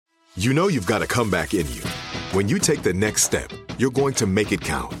You know you've got a comeback in you. When you take the next step, you're going to make it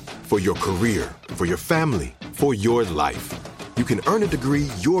count. For your career, for your family, for your life. You can earn a degree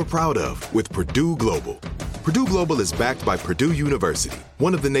you're proud of with Purdue Global. Purdue Global is backed by Purdue University,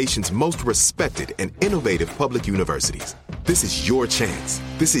 one of the nation's most respected and innovative public universities. This is your chance.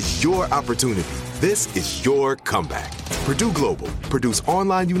 This is your opportunity. This is your comeback. Purdue Global, Purdue's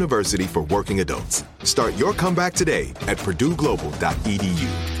online university for working adults. Start your comeback today at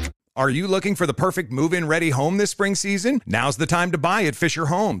purdueglobal.edu. Are you looking for the perfect move-in ready home this spring season? Now's the time to buy at Fisher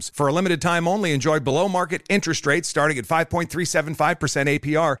Homes. For a limited time only, enjoy below-market interest rates starting at 5.375%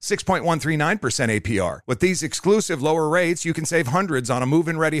 APR, 6.139% APR. With these exclusive lower rates, you can save hundreds on a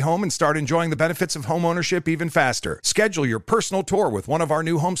move-in ready home and start enjoying the benefits of home ownership even faster. Schedule your personal tour with one of our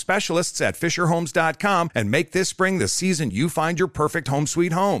new home specialists at FisherHomes.com and make this spring the season you find your perfect home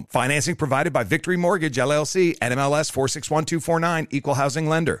sweet home. Financing provided by Victory Mortgage, LLC, NMLS 461249, Equal Housing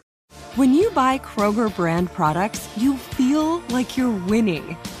Lender. When you buy Kroger brand products, you feel like you're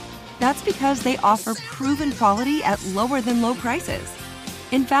winning. That's because they offer proven quality at lower than low prices.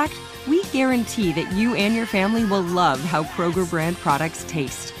 In fact, we guarantee that you and your family will love how Kroger brand products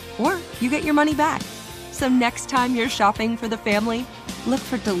taste, or you get your money back. So next time you're shopping for the family, look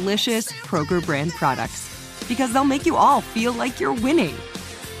for delicious Kroger brand products, because they'll make you all feel like you're winning.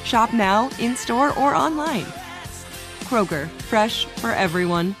 Shop now, in-store, or online. Kroger, fresh for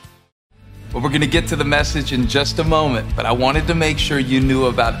everyone. Well, we're going to get to the message in just a moment, but I wanted to make sure you knew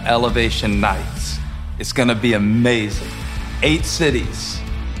about Elevation Nights. It's going to be amazing. 8 cities,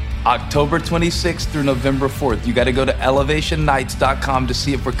 October 26th through November 4th. You got to go to elevationnights.com to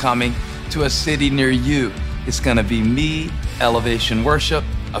see if we're coming to a city near you. It's going to be me, Elevation Worship,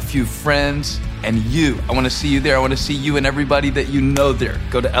 a few friends, and you. I want to see you there. I want to see you and everybody that you know there.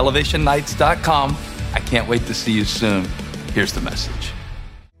 Go to elevationnights.com. I can't wait to see you soon. Here's the message.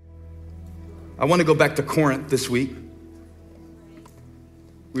 I want to go back to Corinth this week.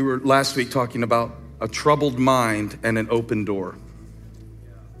 We were last week talking about a troubled mind and an open door.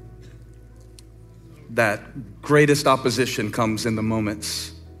 That greatest opposition comes in the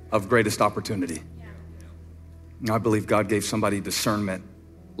moments of greatest opportunity. And I believe God gave somebody discernment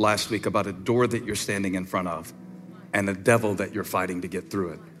last week about a door that you're standing in front of and a devil that you're fighting to get through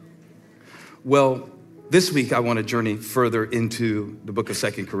it. Well, this week I want to journey further into the book of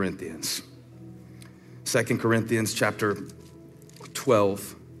 2 Corinthians. 2 Corinthians chapter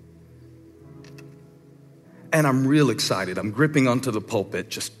 12. And I'm real excited. I'm gripping onto the pulpit,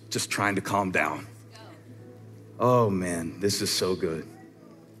 just trying to calm down. Oh man, this is so good.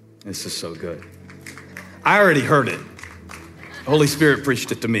 This is so good. I already heard it. Holy Spirit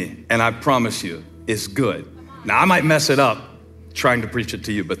preached it to me, and I promise you, it's good. Now I might mess it up trying to preach it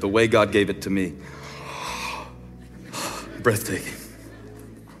to you, but the way God gave it to me, breathtaking.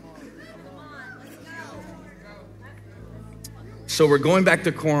 So we're going back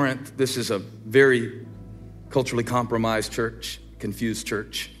to Corinth. This is a very culturally compromised church, confused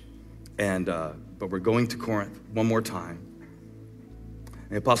church. But we're going to Corinth one more time.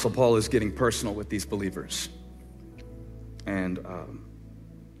 The Apostle Paul is getting personal with these believers. And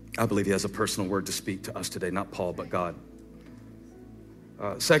I believe he has a personal word to speak to us today, not Paul, but God.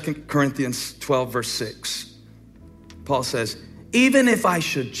 2 Corinthians 12, verse 6. Paul says, even if I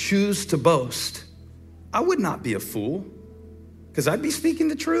should choose to boast, I would not be a fool, because I'd be speaking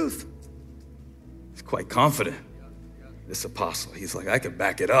the truth. He's quite confident, this apostle. He's like, I could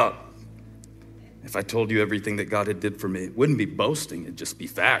back it up. If I told you everything that God had did for me, it wouldn't be boasting, it'd just be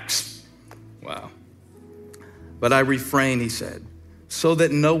facts. Wow. But I refrain, he said, so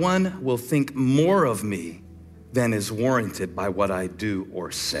that no one will think more of me than is warranted by what I do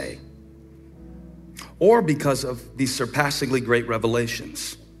or say, or because of these surpassingly great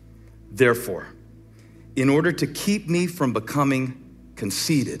revelations. Therefore, in order to keep me from becoming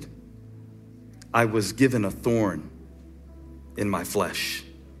conceited, I was given a thorn in my flesh,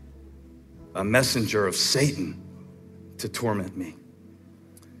 a messenger of Satan to torment me.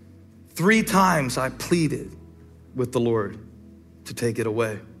 3 times I pleaded with the Lord to take it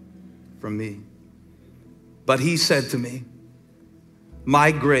away from me. But he said to me,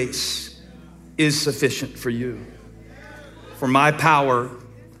 my grace is sufficient for you, for my power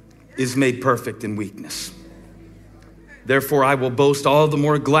is made perfect in weakness. Therefore, I will boast all the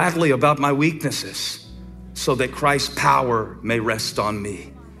more gladly about my weaknesses, so that Christ's power may rest on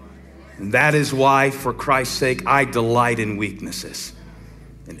me. And that is why, for Christ's sake, I delight in weaknesses,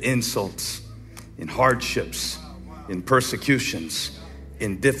 in insults, in hardships, in persecutions,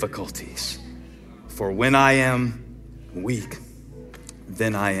 in difficulties. For when I am weak,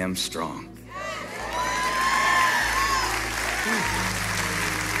 then I am strong.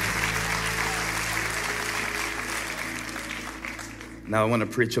 Now I want to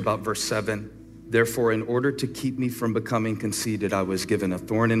preach about verse 7. Therefore, in order to keep me from becoming conceited, I was given a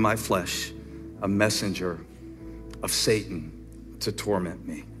thorn in my flesh, a messenger of Satan to torment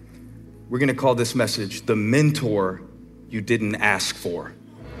me. We're going to call this message, The Mentor You Didn't Ask For.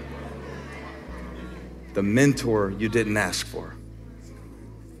 The mentor you didn't ask for.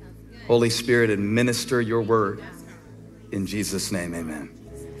 Holy Spirit, administer your word. In Jesus' name, amen.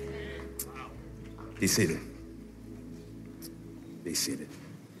 Be seated. Be seated.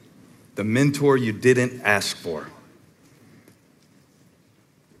 The mentor you didn't ask for.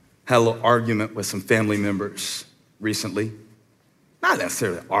 Had a little argument with some family members recently. Not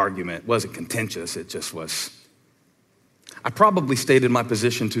necessarily an argument, it wasn't contentious, it just was. I probably stated my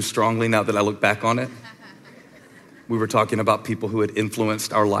position too strongly now that I look back on it. We were talking about people who had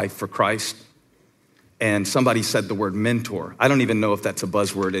influenced our life for Christ. And somebody said the word mentor. I don't even know if that's a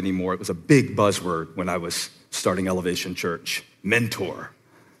buzzword anymore. It was a big buzzword when I was starting Elevation Church. Mentor.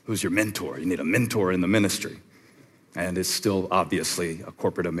 Who's your mentor? You need a mentor in the ministry. And it's still obviously a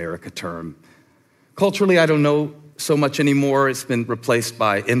corporate America term. Culturally, I don't know so much anymore. It's been replaced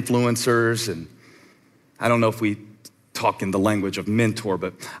by influencers. And I don't know if we talk in the language of mentor,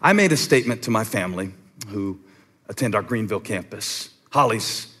 but I made a statement to my family who attend our Greenville campus,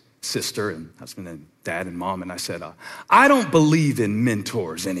 Holly's sister and husband and dad and mom, and I said, I don't believe in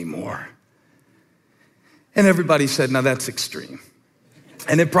mentors anymore. And everybody said, now that's extreme.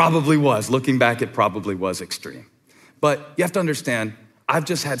 And it probably was. Looking back, it probably was extreme. But you have to understand, I've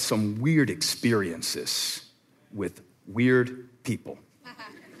just had some weird experiences with weird people.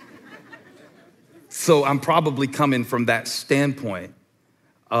 So I'm probably coming from that standpoint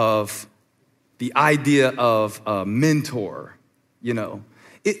of the idea of a mentor, you know.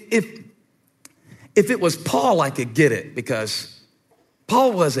 If it was Paul, I could get it because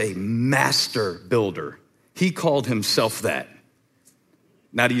Paul was a master builder. He called himself that.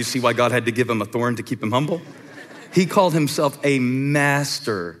 Now do you see why God had to give him a thorn to keep him humble? He called himself a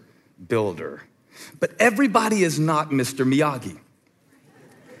master builder. But everybody is not Mr. Miyagi.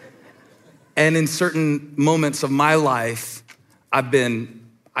 And in certain moments of my life, I've been,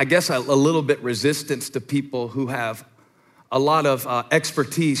 I guess, a little bit resistant to people who have a lot of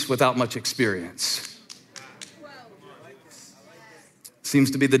expertise without much experience.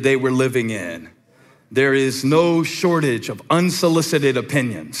 Seems to be the day we're living in. There is no shortage of unsolicited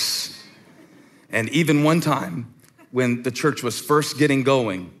opinions. And even one time when the church was first getting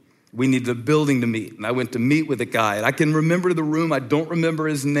going, we needed a building to meet. And I went to meet with a guy. And I can remember the room. I don't remember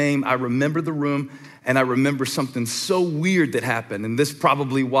his name. I remember the room. And I remember something so weird that happened. And this is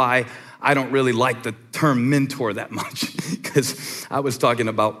probably why I don't really like the term mentor that much. Because I was talking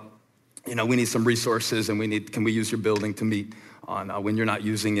about, you know, we need some resources and can we use your building to meet on when you're not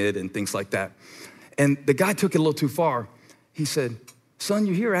using it and things like that. And the guy took it a little too far. He said, son,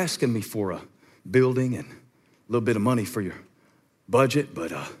 you're here asking me for a building and a little bit of money for your budget,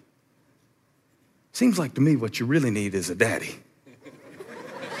 but seems like to me what you really need is a daddy.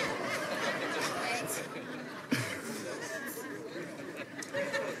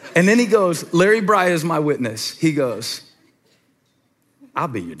 And then he goes, Larry Bry is my witness. He goes, I'll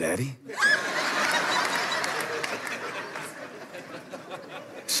be your daddy.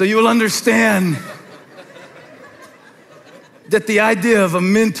 So you will understand that the idea of a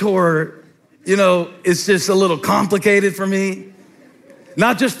mentor, you know, is just a little complicated for me.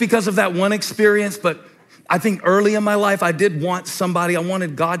 Not just because of that one experience, but I think early in my life, I did want somebody. I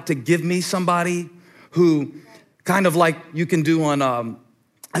wanted God to give me somebody who kind of like you can do on,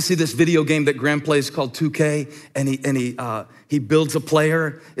 I see this video game that Graham plays called 2K, and he builds a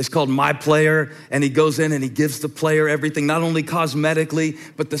player. It's called My Player, and he goes in and he gives the player everything, not only cosmetically,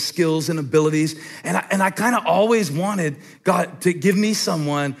 but the skills and abilities. And I kind of always wanted God to give me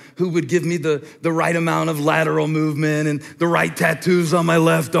someone who would give me the right amount of lateral movement and the right tattoos on my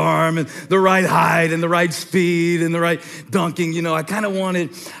left arm and the right height and the right speed and the right dunking. You know, I kind of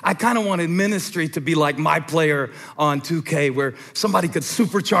wanted ministry to be like My Player on 2K, where somebody could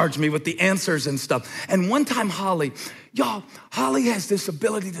supercharge me with the answers and stuff. And one time, Holly has this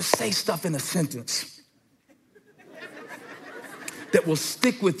ability to say stuff in a sentence that will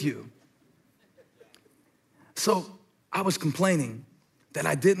stick with you. So I was complaining that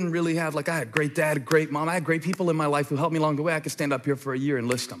I didn't really have, I had a great dad, a great mom. I had great people in my life who helped me along the way. I could stand up here for a year and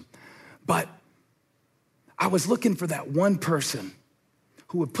list them. But I was looking for that one person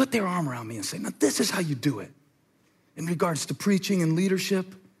who would put their arm around me and say, now this is how you do it in regards to preaching and leadership.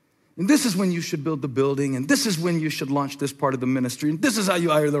 And this is when you should build the building, and this is when you should launch this part of the ministry, and this is how you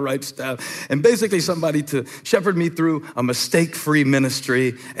hire the right staff. And basically somebody to shepherd me through a mistake-free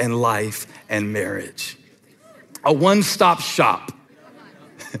ministry and life and marriage. A one-stop shop.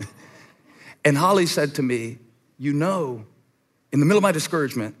 And Holly said to me, you know, in the middle of my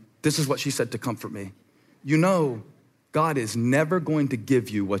discouragement, this is what she said to comfort me. You know, God is never going to give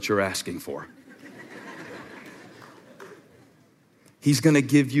you what you're asking for. He's gonna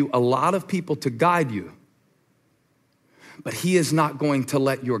give you a lot of people to guide you, but he is not going to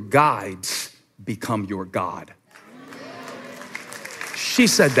let your guides become your God. She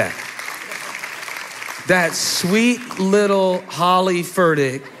said that. That sweet little Holly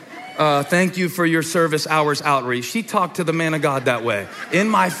Furtick, thank you for your service hours outreach. She talked to the man of God that way, in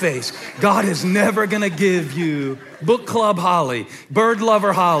my face. God is never gonna give you book club Holly, bird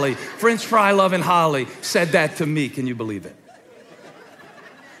lover Holly, French fry loving Holly said that to me. Can you believe it?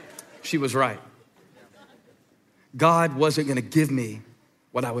 She was right. God wasn't gonna give me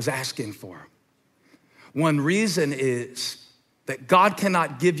what I was asking for. One reason is that God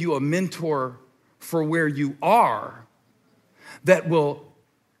cannot give you a mentor for where you are that will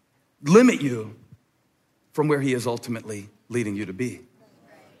limit you from where he is ultimately leading you to be.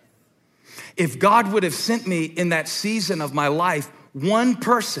 If God would have sent me in that season of my life one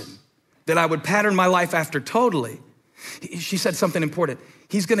person that I would pattern my life after totally, she said something important.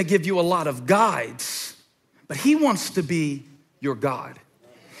 He's gonna give you a lot of guides, but he wants to be your God.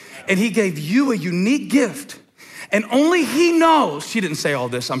 And he gave you a unique gift. And only he knows, she didn't say all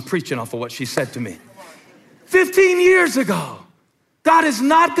this, I'm preaching off of what she said to me. 15 years ago, God is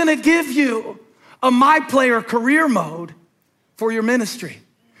not gonna give you a my player career mode for your ministry.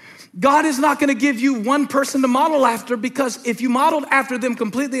 God is not gonna give you one person to model after, because if you modeled after them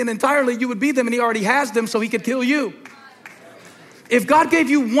completely and entirely, you would be them, and he already has them, so he could kill you. If God gave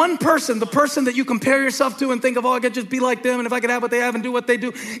you one person, the person that you compare yourself to and think of, oh, I could just be like them, and if I could have what they have and do what they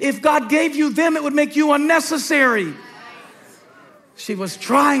do. If God gave you them, it would make you unnecessary. She was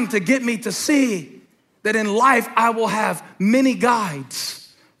trying to get me to see that in life I will have many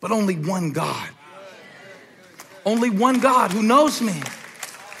guides, but only one God. Only one God who knows me.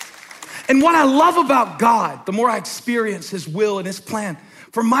 And what I love about God, the more I experience his will and his plan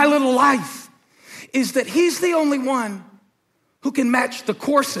for my little life, is that he's the only one who can match the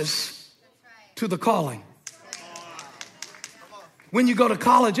courses to the calling. When you go to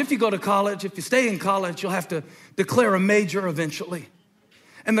college, if you stay in college, you'll have to declare a major eventually.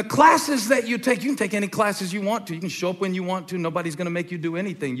 And the classes that you can take any classes you want to. You can show up when you want to. Nobody's gonna make you do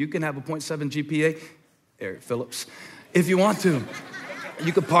anything. You can have a 0.7 GPA, Eric Phillips, if you want to.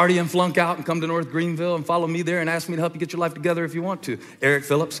 You could party and flunk out and come to North Greenville and follow me there and ask me to help you get your life together if you want to, Eric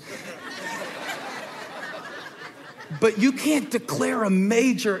Phillips. But you can't declare a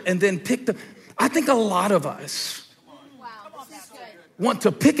major and then pick I think a lot of us want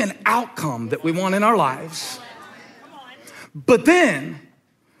to pick an outcome that we want in our lives, but then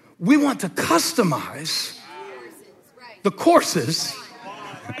we want to customize the courses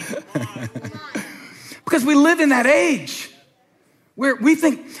because we live in that age where we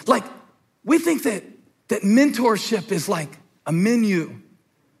think that mentorship is like a menu,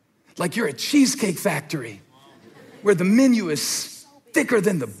 like you're a Cheesecake Factory, where the menu is thicker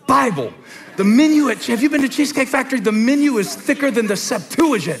than the Bible. The menu have you been to Cheesecake Factory? The menu is thicker than the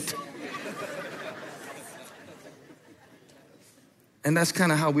Septuagint. And that's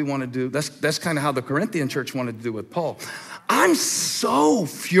kind of how we want to do, that's kind of how the Corinthian church wanted to do with Paul. I'm so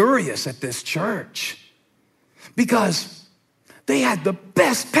furious at this church because they had the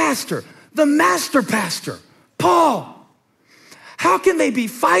best pastor, the master pastor, Paul. How can they be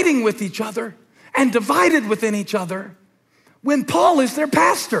fighting with each other and divided within each other when Paul is their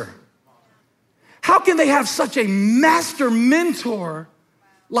pastor? How can they have such a master mentor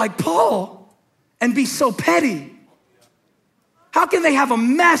like Paul and be so petty? How can they have a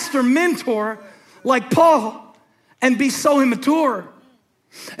master mentor like Paul and be so immature?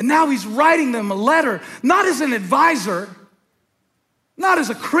 And now he's writing them a letter, not as an advisor, not as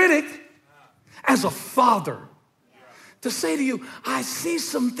a critic, as a father. To say to you, I see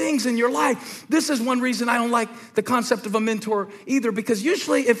some things in your life. This is one reason I don't like the concept of a mentor either, because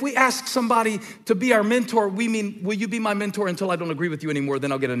usually if we ask somebody to be our mentor, we mean, will you be my mentor until I don't agree with you anymore,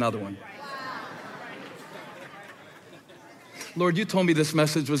 then I'll get another one. Lord, you told me this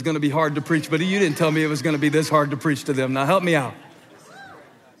message was gonna be hard to preach, but you didn't tell me it was gonna be this hard to preach to them. Now help me out.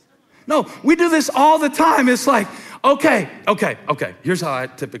 No, we do this all the time. It's like, okay. Here's how I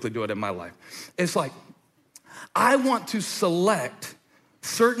typically do it in my life. It's like, I want to select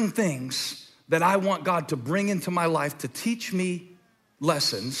certain things that I want God to bring into my life to teach me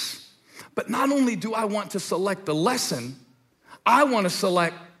lessons. But not only do I want to select the lesson, I want to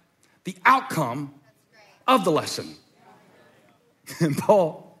select the outcome of the lesson. And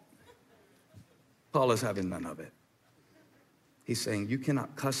Paul is having none of it. He's saying you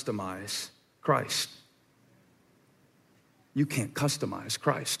cannot customize Christ. You can't customize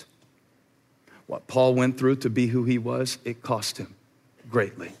Christ. What Paul went through to be who he was, it cost him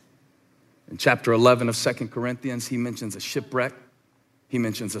greatly. In chapter 11 of 2 Corinthians, he mentions a shipwreck. He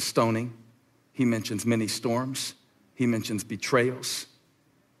mentions a stoning. He mentions many storms. He mentions betrayals.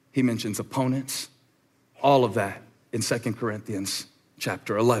 He mentions opponents. All of that in 2 Corinthians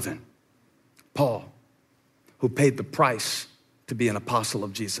chapter 11. Paul, who paid the price to be an apostle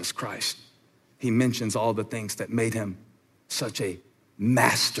of Jesus Christ, he mentions all the things that made him such a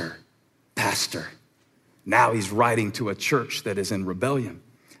master pastor. Now he's writing to a church that is in rebellion,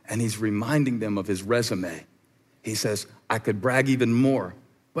 and he's reminding them of his resume. He says, I could brag even more,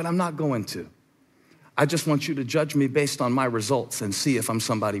 but I'm not going to. I just want you to judge me based on my results and see if I'm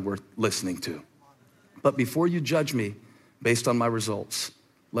somebody worth listening to. But before you judge me based on my results,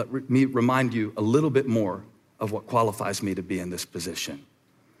 let me remind you a little bit more of what qualifies me to be in this position.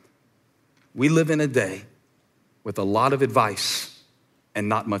 We live in a day with a lot of advice and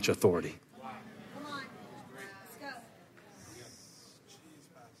not much authority.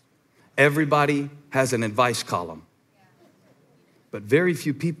 Everybody has an advice column, but very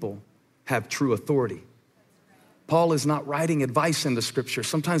few people have true authority. Paul is not writing advice in the scripture.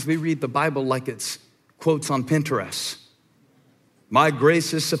 Sometimes we read the Bible like it's quotes on Pinterest. My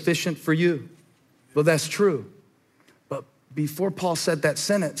grace is sufficient for you. Well, that's true. But before Paul said that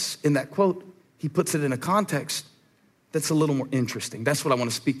sentence in that quote, he puts it in a context that's a little more interesting. That's what I want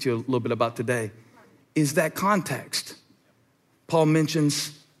to speak to you a little bit about today, is that context. Paul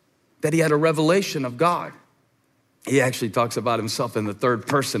mentions that he had a revelation of God. He actually talks about himself in the third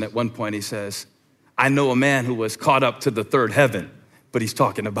person. At one point he says, I know a man who was caught up to the third heaven, but he's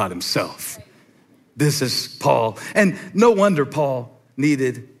talking about himself. This is Paul. And no wonder Paul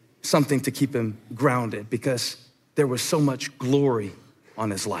needed something to keep him grounded, because there was so much glory on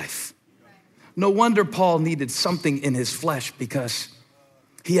his life. No wonder Paul needed something in his flesh, because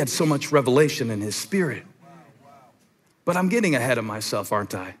he had so much revelation in his spirit. But I'm getting ahead of myself,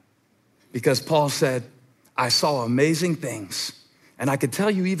 aren't I? Because Paul said, I saw amazing things, and I could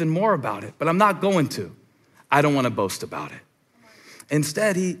tell you even more about it, but I'm not going to. I don't want to boast about it.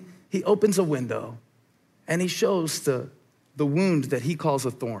 Instead, he opens a window, and he shows the wound that he calls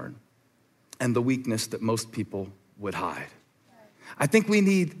a thorn and the weakness that most people would hide. I think we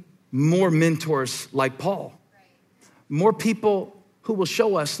need more mentors like Paul, more people who will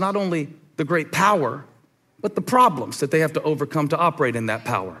show us not only the great power, but the problems that they have to overcome to operate in that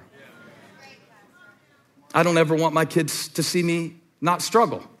power. I don't ever want my kids to see me not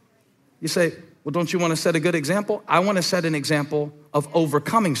struggle. You say, well, don't you want to set a good example? I want to set an example of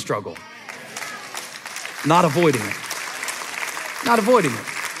overcoming struggle, not avoiding it. Not avoiding it.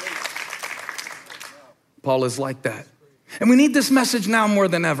 Paul is like that. And we need this message now more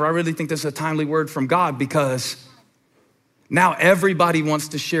than ever. I really think this is a timely word from God, because now everybody wants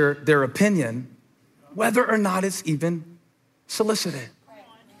to share their opinion, whether or not it's even solicited.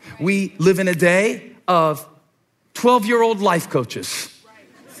 We live in a day of 12-year-old life coaches.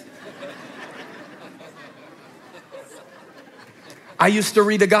 I used to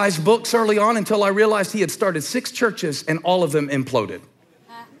read a guy's books early on until I realized he had started 6 churches and all of them imploded.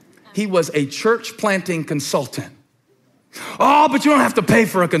 He was a church planting consultant. Oh, but you don't have to pay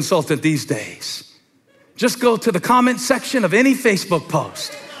for a consultant these days. Just go to the comment section of any Facebook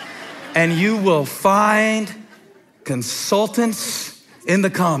post and you will find consultants in the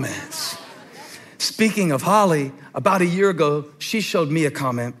comments. Speaking of Holly, about a year ago, she showed me a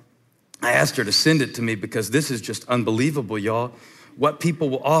comment. I asked her to send it to me because this is just unbelievable, y'all. What people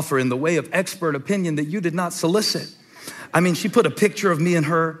will offer in the way of expert opinion that you did not solicit. I mean, she put a picture of me and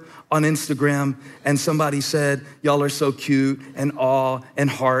her on Instagram, and somebody said, y'all are so cute, and awe, and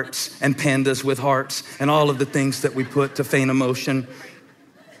hearts, and pandas with hearts, and all of the things that we put to feign emotion.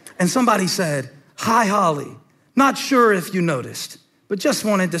 And somebody said, hi, Holly. Not sure if you noticed, but just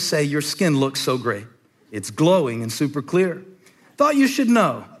wanted to say your skin looks so great. It's glowing and super clear. Thought you should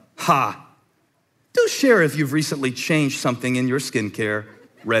know. Ha. Do share if you've recently changed something in your skincare.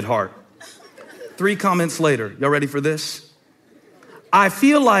 Red heart. 3 comments later. Y'all ready for this? I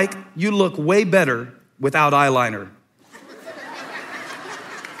feel like you look way better without eyeliner.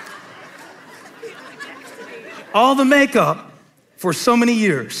 All the makeup for so many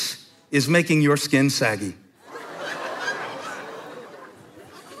years is making your skin saggy.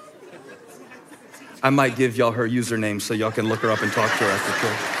 I might give y'all her username so y'all can look her up and talk to her after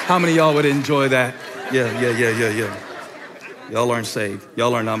church. How many of y'all would enjoy that? Yeah. Y'all aren't saved.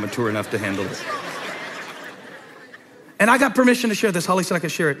 Y'all are not mature enough to handle it. And I got permission to share this. Holly said I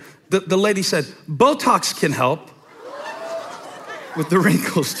could share it. The lady said, Botox can help with the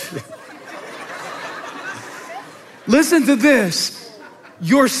wrinkles too. Listen to this.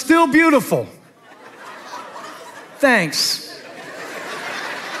 You're still beautiful. Thanks.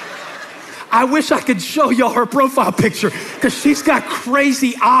 I wish I could show y'all her profile picture because she's got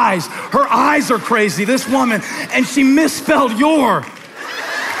crazy eyes. Her eyes are crazy, this woman, and she misspelled your.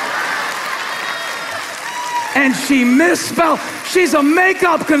 And she misspelled. She's a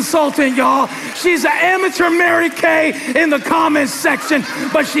makeup consultant, y'all. She's an amateur Mary Kay in the comments section,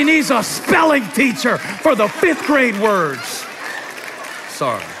 but she needs a spelling teacher for the 5th grade words.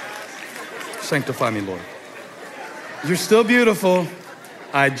 Sorry. Sanctify me, Lord. You're still beautiful.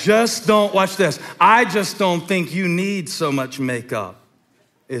 I just don't, watch this. I just don't think you need so much makeup.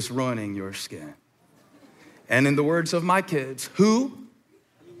 It's ruining your skin. And in the words of my kids, who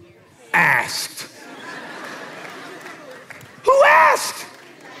asked? Who asked?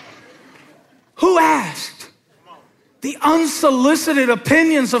 Who asked? The unsolicited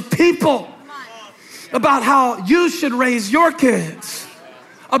opinions of people about how you should raise your kids,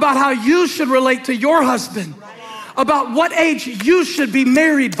 about how you should relate to your husband, about what age you should be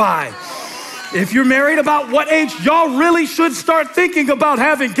married by. If you're married, about what age y'all really should start thinking about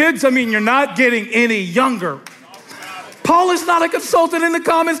having kids. I mean, you're not getting any younger. Paul is not a consultant in the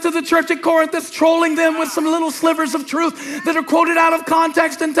comments to the church at Corinth that's trolling them with some little slivers of truth that are quoted out of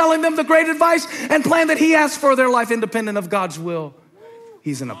context and telling them the great advice and plan that he has for their life independent of God's will.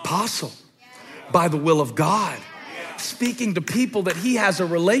 He's an apostle by the will of God, speaking to people that he has a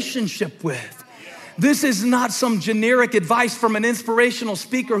relationship with. This is not some generic advice from an inspirational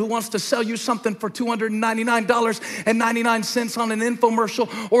speaker who wants to sell you something for $299.99 on an infomercial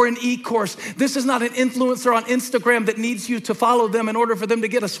or an e-course. This is not an influencer on Instagram that needs you to follow them in order for them to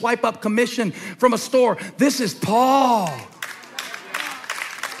get a swipe up commission from a store. This is Paul.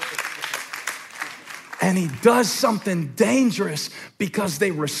 And he does something dangerous because they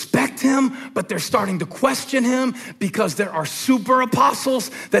respect him, but they're starting to question him because there are super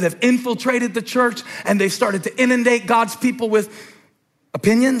apostles that have infiltrated the church and they've started to inundate God's people with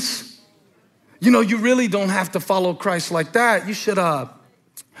opinions. You know, you really don't have to follow Christ like that. You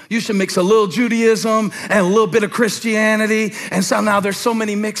should mix a little Judaism and a little bit of Christianity. And so now there's so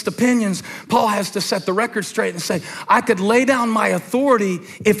many mixed opinions. Paul has to set the record straight and say, I could lay down my authority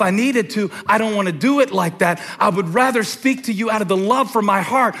if I needed to. I don't want to do it like that. I would rather speak to you out of the love for my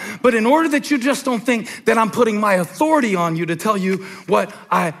heart. But in order that you just don't think that I'm putting my authority on you to tell you what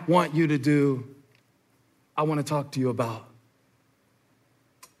I want you to do, I want to talk to you about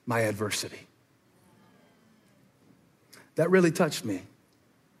my adversity. That really touched me.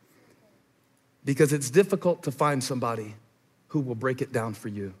 Because it's difficult to find somebody who will break it down for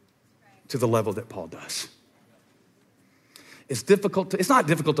you to the level that Paul does. It's not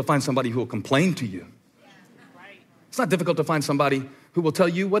difficult to find somebody who will complain to you. It's not difficult to find somebody who will tell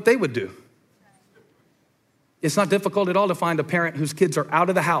you what they would do. It's not difficult at all to find a parent whose kids are out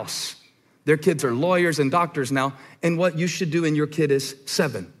of the house. Their kids are lawyers and doctors now, and what you should do in your kid is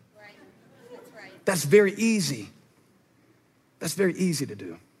 7. That's very easy. That's very easy to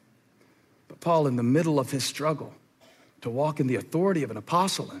do. But Paul, in the middle of his struggle to walk in the authority of an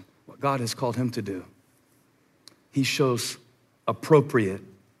apostle and what God has called him to do, he shows appropriate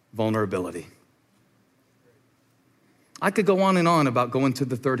vulnerability. I could go on and on about going to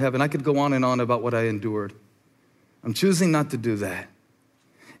the third heaven. I could go on and on about what I endured. I'm choosing not to do that.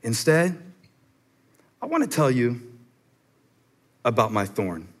 Instead, I want to tell you about my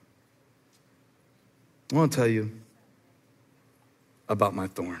thorn. I want to tell you about my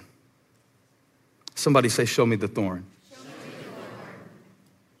thorn. Somebody say, show me the thorn.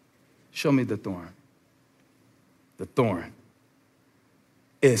 Show me the thorn. The thorn.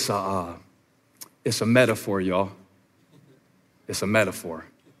 It's a metaphor, y'all. It's a metaphor.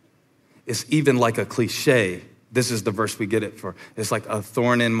 It's even like a cliche. This is the verse we get it for. It's like a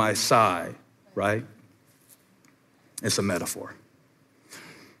thorn in my side, right? It's a metaphor.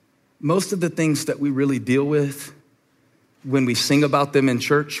 Most of the things that we really deal with, when we sing about them in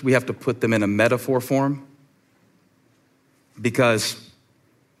church, we have to put them in a metaphor form. Because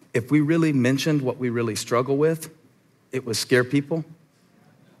if we really mentioned what we really struggle with, it would scare people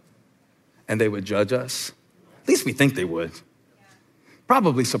and they would judge us. At least we think they would.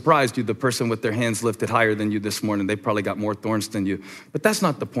 Probably surprised you, the person with their hands lifted higher than you this morning. They probably got more thorns than you. But that's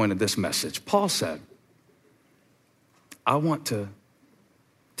not the point of this message. Paul said, I want to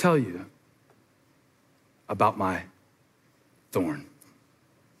tell you about my thorn.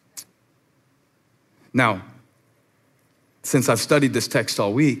 Now, since I've studied this text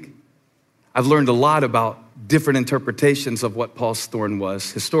all week, I've learned a lot about different interpretations of what Paul's thorn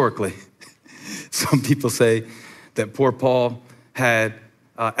was historically. Some people say that poor Paul had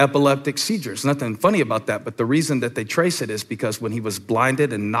epileptic seizures. Nothing funny about that, but the reason that they trace it is because when he was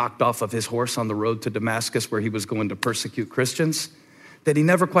blinded and knocked off of his horse on the road to Damascus where he was going to persecute Christians, that he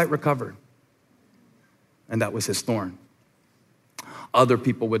never quite recovered. And that was his thorn. Other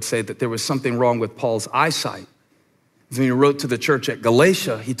people would say that there was something wrong with Paul's eyesight. When he wrote to the church at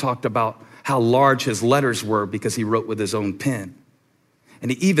Galatia, he talked about how large his letters were because he wrote with his own pen. And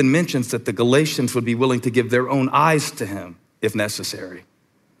he even mentions that the Galatians would be willing to give their own eyes to him if necessary.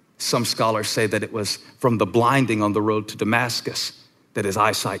 Some scholars say that it was from the blinding on the road to Damascus that his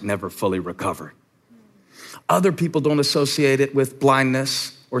eyesight never fully recovered. Other people don't associate it with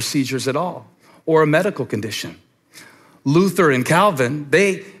blindness or seizures at all, or a medical condition. Luther and Calvin,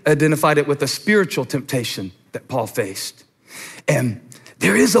 they identified it with a spiritual temptation that Paul faced. And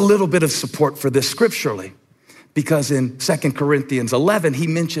there is a little bit of support for this scripturally, because in 2 Corinthians 11, he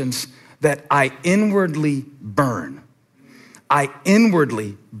mentions that I inwardly burn. I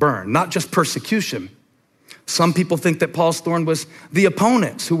inwardly burn, not just persecution. Some people think that Paul's thorn was the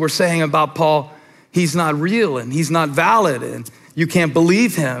opponents who were saying about Paul, he's not real and he's not valid and you can't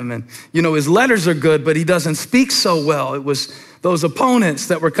believe him. And, his letters are good, but he doesn't speak so well. It was those opponents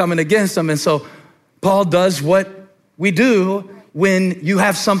that were coming against him. And so Paul does what we do when you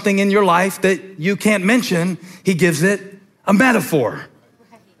have something in your life that you can't mention. He gives it a metaphor.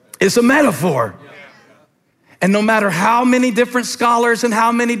 It's a metaphor. And no matter how many different scholars and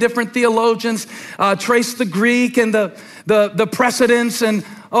how many different theologians trace the Greek and the precedents and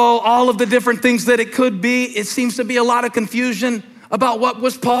all of the different things that it could be, it seems to be a lot of confusion about what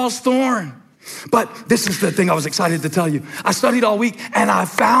was Paul's thorn. But this is the thing I was excited to tell you. I studied all week and I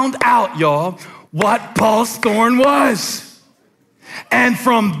found out, y'all, what Paul's thorn was. And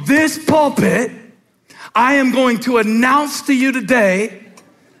from this pulpit, I am going to announce to you today,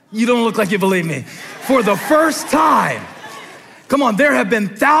 you don't look like you believe me, for the first time. Come on, there have been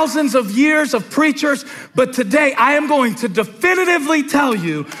thousands of years of preachers, but today I am going to definitively tell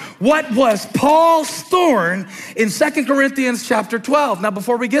you what was Paul's thorn in 2 Corinthians chapter 12. Now,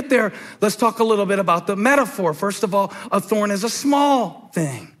 before we get there, let's talk a little bit about the metaphor. First of all, a thorn is a small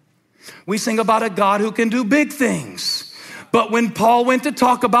thing. We sing about a God who can do big things. But when Paul went to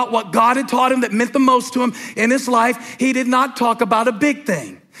talk about what God had taught him that meant the most to him in his life, he did not talk about a big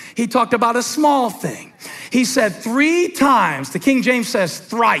thing. He talked about a small thing. He said 3 times, the King James says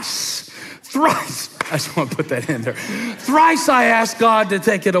thrice. I just want to put that in there. Thrice I asked God to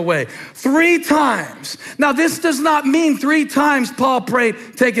take it away. 3 times. Now this does not mean 3 times Paul prayed,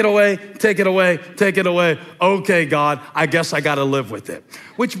 take it away, take it away, take it away. Okay, God, I guess I got to live with it.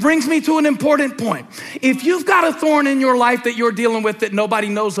 Which brings me to an important point. If you've got a thorn in your life that you're dealing with that nobody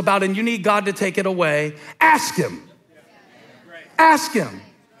knows about and you need God to take it away, ask him. Ask him.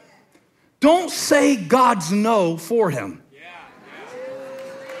 Don't say God's no for him.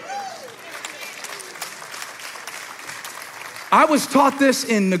 I was taught this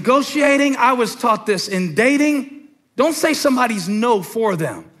in negotiating. I was taught this in dating. Don't say somebody's no for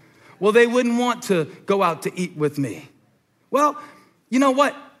them. Well, they wouldn't want to go out to eat with me. Well, you know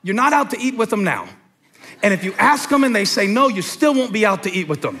what? You're not out to eat with them now. And if you ask them and they say no, you still won't be out to eat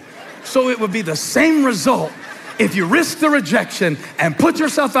with them. So it would be the same result if you risk the rejection and put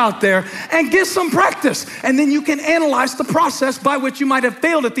yourself out there and get some practice. And then you can analyze the process by which you might have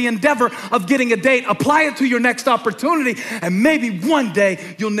failed at the endeavor of getting a date, apply it to your next opportunity, and maybe one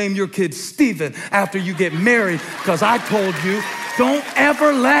day you'll name your kid Stephen after you get married, because I told you, don't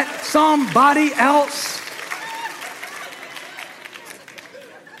ever let somebody else.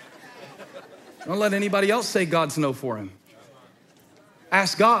 Don't let anybody else say God's no for him.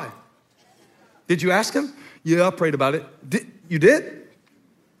 Ask God. Did you ask him? Yeah, I prayed about it. You did?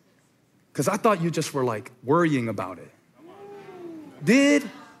 Because I thought you just were like worrying about it. Did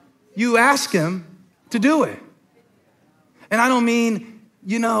you ask him to do it? And I don't mean,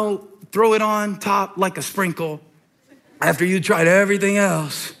 throw it on top like a sprinkle after you tried everything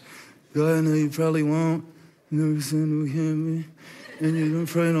else. God, I know you probably won't. You never said no hear me. And you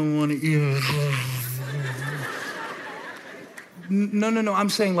probably don't want to eat. No. I'm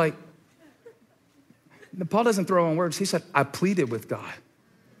saying like, Paul doesn't throw on words. He said, I pleaded with God.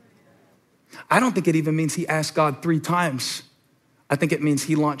 I don't think it even means he asked God 3 times. I think it means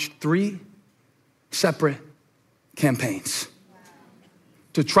he launched 3 separate campaigns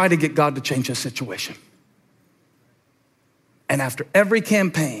to try to get God to change his situation. And after every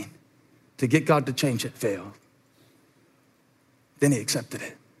campaign to get God to change it failed, then he accepted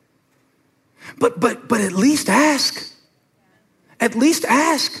it. But at least ask. At least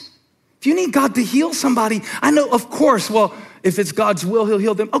ask. If you need God to heal somebody, I know, of course, well, if it's God's will, he'll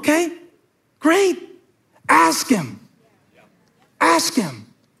heal them. Okay, great. Ask him. Ask him.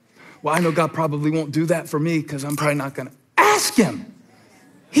 Well, I know God probably won't do that for me because I'm probably not gonna. Ask him.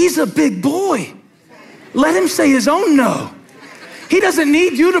 He's a big boy. Let him say his own no. He doesn't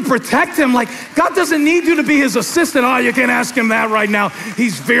need you to protect him. Like, God doesn't need you to be his assistant. Oh, you can't ask him that right now.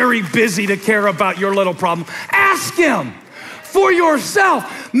 He's very busy to care about your little problem. Ask him for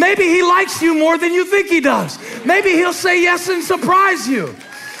yourself. Maybe he likes you more than you think he does. Maybe he'll say yes and surprise you.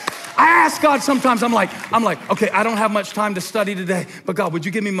 I ask God sometimes, I'm like, okay, I don't have much time to study today, but God, would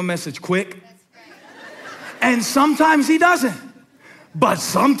you give me my message quick? And sometimes he doesn't, but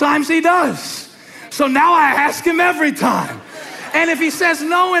sometimes he does. So now I ask him every time. And if he says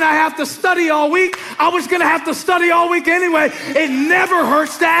no and I have to study all week, I was gonna have to study all week anyway. It never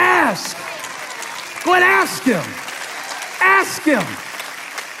hurts to ask. Go ahead, ask him. Ask him.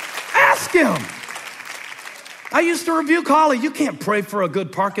 Ask him. I used to rebuke Holly. You can't pray for a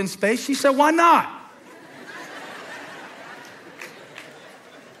good parking space. She said, why not?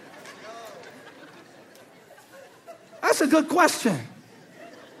 That's a good question.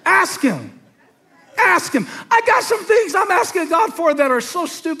 Ask him. Ask him. I got some things I'm asking God for that are so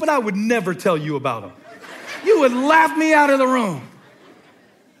stupid I would never tell you about them. You would laugh me out of the room.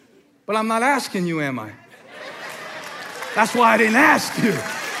 But I'm not asking you, am I? That's why I didn't ask you.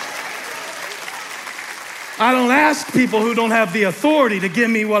 I don't ask people who don't have the authority to give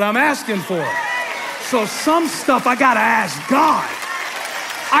me what I'm asking for. So some stuff I gotta ask God.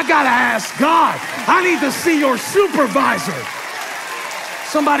 I gotta ask God. I need to see your supervisor.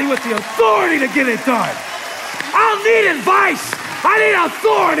 Somebody with the authority to get it done. I don't need advice. I need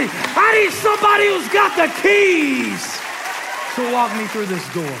authority. I need somebody who's got the keys to walk me through this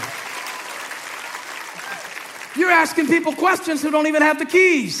door. You're asking people questions who don't even have the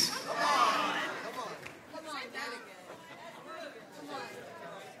keys.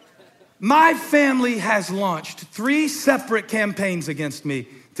 My family has launched 3 separate campaigns against me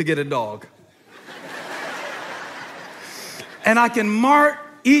to get a dog. And I can mark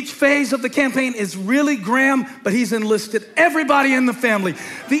each phase of the campaign is really Graham, but he's enlisted everybody in the family.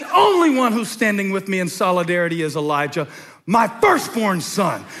 The only one who's standing with me in solidarity is Elijah, my firstborn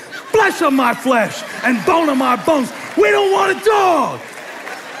son, flesh of my flesh and bone of my bones. We don't want a dog.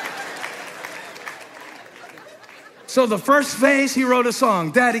 So the first phase, he wrote a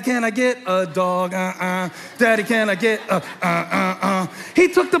song. Daddy, can I get a dog? Daddy, can I get a He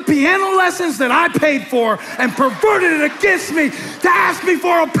took the piano lessons that I paid for and perverted it against me to ask me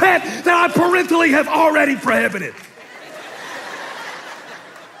for a pet that I parentally have already prohibited.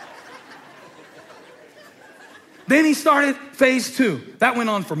 Then he started phase 2. That went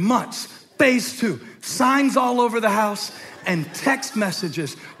on for months. Phase 2, signs all over the house and text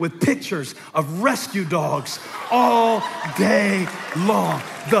messages with pictures of rescue dogs all day long.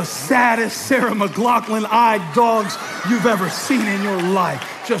 The saddest Sarah McLachlan-eyed dogs you've ever seen in your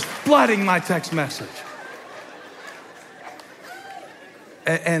life, just flooding my text message.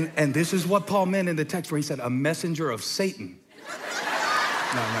 And this is what Paul meant in the text where he said, a messenger of Satan.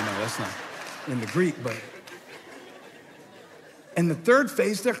 No, that's not in the Greek, but. And the third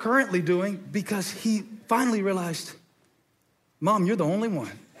phase they're currently doing because he finally realized, Mom, you're the only one.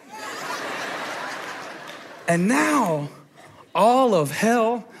 And now, all of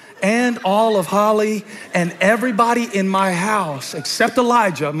hell and all of Holly and everybody in my house, except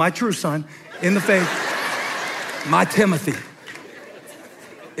Elijah, my true son, in the faith, my Timothy,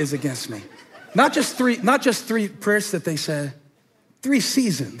 is against me. Not just three prayers that they said, 3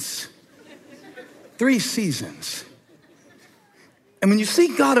 seasons. 3 seasons. And when you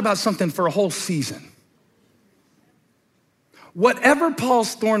seek God about something for a whole season, whatever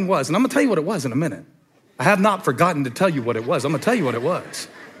Paul's thorn was, and I'm gonna tell you what it was in a minute. I have not forgotten to tell you what it was. I'm gonna tell you what it was.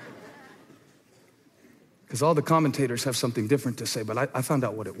 Because all the commentators have something different to say, but I found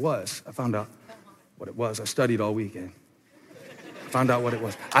out what it was. I found out what it was. I studied all weekend. I found out what it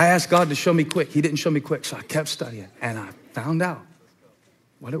was. I asked God to show me quick. He didn't show me quick, so I kept studying, and I found out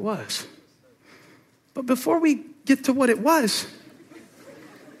what it was. But before we get to what it was,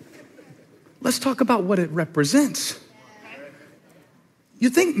 let's talk about what it represents. You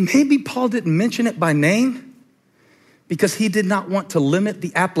think maybe Paul didn't mention it by name because he did not want to limit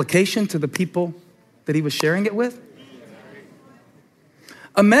the application to the people that he was sharing it with?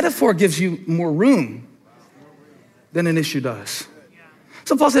 A metaphor gives you more room than an issue does.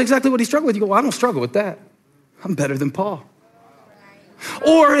 So Paul said exactly what he struggled with. You go, well, I don't struggle with that. I'm better than Paul.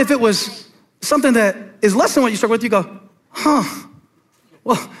 Or if it was something that is less than what you struggle with, you go,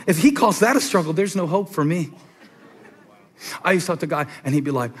 well, if he calls that a struggle, there's no hope for me. I used to talk to a guy, and he'd be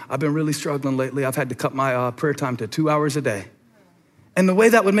like, I've been really struggling lately. I've had to cut my prayer time to 2 hours a day. And the way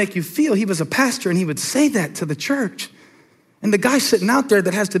that would make you feel, he was a pastor, and he would say that to the church. And the guy sitting out there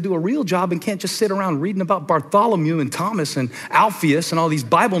that has to do a real job and can't just sit around reading about Bartholomew and Thomas and Alphaeus and all these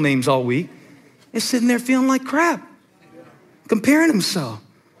Bible names all week is sitting there feeling like crap, comparing himself.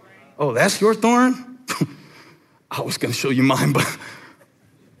 Oh, that's your thorn? I was going to show you mine, but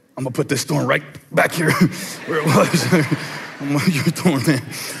I'm going to put this thorn right back here where it was. I'm your thorn, man.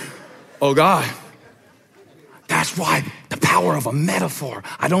 Oh, God. That's why the power of a metaphor.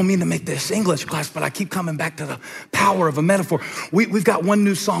 I don't mean to make this English class, but I keep coming back to the power of a metaphor. We've got one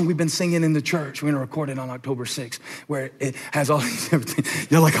new song we've been singing in the church. We're going to record it on October 6th, where it has all these everything.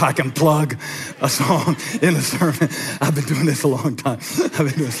 You're like, I can plug a song in a sermon. I've been doing this a long time.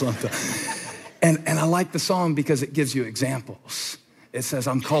 And I like the song because it gives you examples. It says,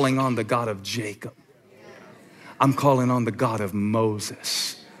 I'm calling on the God of Jacob. I'm calling on the God of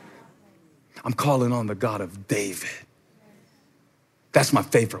Moses. I'm calling on the God of David. That's my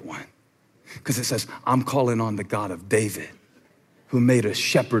favorite one because it says, I'm calling on the God of David who made a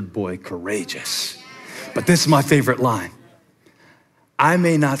shepherd boy courageous. But this is my favorite line. I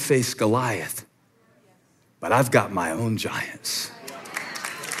may not face Goliath, but I've got my own giants.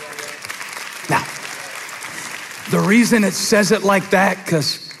 Now, the reason it says it like that,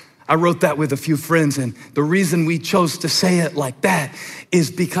 because I wrote that with a few friends, and the reason we chose to say it like that is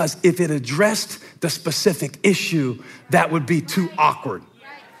because if it addressed the specific issue, that would be too awkward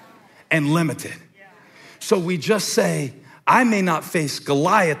and limited. So we just say, I may not face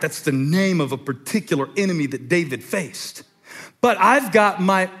Goliath, that's the name of a particular enemy that David faced, but I've got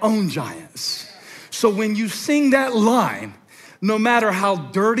my own giants. So when you sing that line, no matter how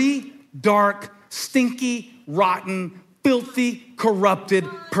dirty, dark, stinky, rotten, filthy, corrupted,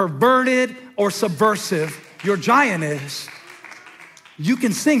 perverted, or subversive your giant is, you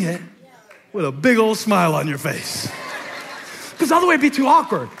can sing it with a big old smile on your face. Because otherwise it'd be too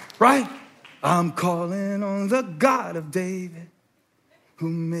awkward, right? I'm calling on the God of David who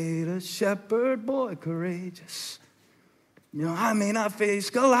made a shepherd boy courageous. You know, I may not face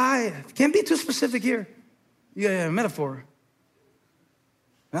Goliath. Can't be too specific here. Yeah, metaphor.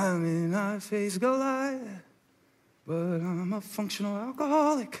 I may not face Goliath, but I'm a functional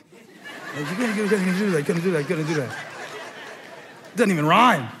alcoholic. You're gonna do that. Doesn't even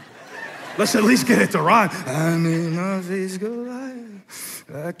rhyme. Let's at least get it to rhyme. I may not face Goliath.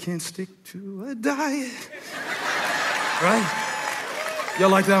 I can't stick to a diet. Right? Y'all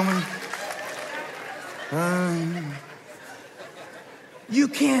like that one? You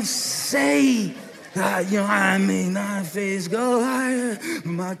can't say, I may not face Goliath.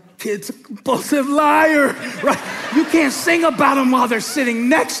 My kid's a compulsive liar, right? You can't sing about them while they're sitting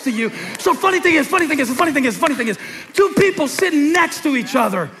next to you. So funny thing is, two people sitting next to each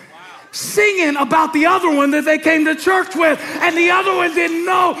other, singing about the other one that they came to church with, and the other one didn't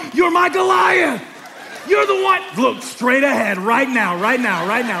know you're my Goliath. You're the one. Look straight ahead right now.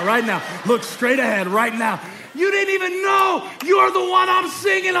 Look straight ahead right now. You didn't even know you're the one I'm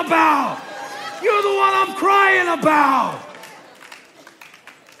singing about. You're the one I'm crying about.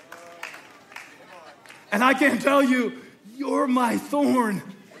 And I can tell you, you're my thorn.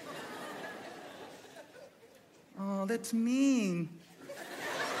 Oh, that's mean,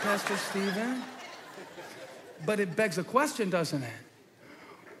 Pastor Stephen. But it begs a question, doesn't it?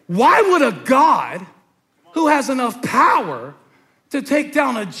 Why would a God who has enough power to take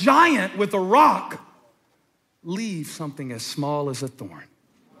down a giant with a rock leave something as small as a thorn?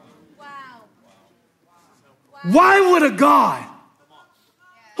 Why would a God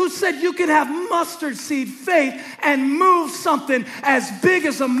who said you could have mustard seed faith and move something as big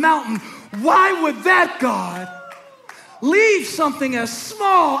as a mountain, why would that God leave something as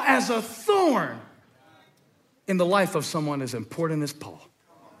small as a thorn in the life of someone as important as Paul?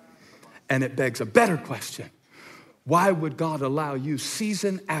 And it begs a better question. Why would God allow you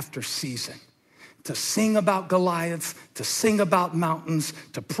season after season to sing about Goliaths, to sing about mountains,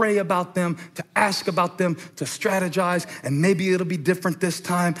 to pray about them, to ask about them, to strategize, and maybe it'll be different this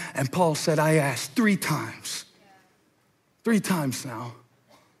time? And Paul said, I asked 3 times. 3 times now.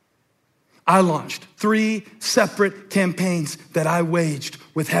 I launched 3 separate campaigns that I waged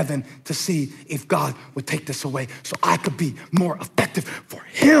with heaven to see if God would take this away so I could be more effective for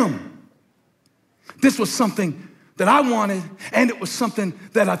him. This was something that I wanted, and it was something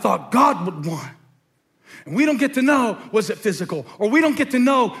that I thought God would want. And we don't get to know, was it physical? Or we don't get to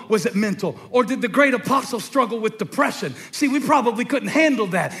know, was it mental? Or did the great apostle struggle with depression? See, we probably couldn't handle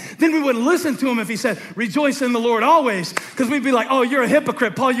that. Then we wouldn't listen to him if he said, rejoice in the Lord always, because we'd be like, oh, you're a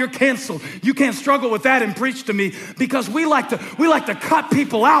hypocrite. Paul, you're canceled. You can't struggle with that and preach to me, because we like to cut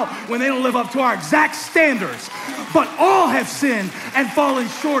people out when they don't live up to our exact standards. But all have sinned and fallen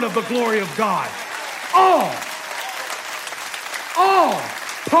short of the glory of God. All. all.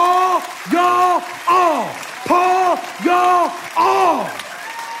 Paul y'all all. Paul y'all all.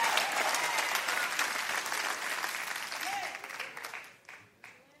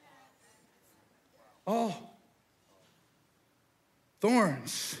 All.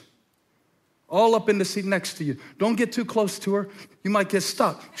 Thorns. All up in the seat next to you. Don't get too close to her. You might get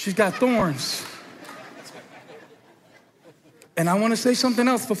stuck. She's got thorns. And I want to say something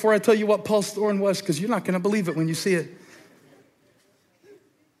else before I tell you what Paul's thorn was, because you're not going to believe it when you see it.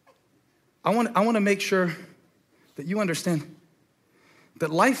 I want to make sure that you understand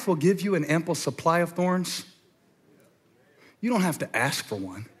that life will give you an ample supply of thorns. You don't have to ask for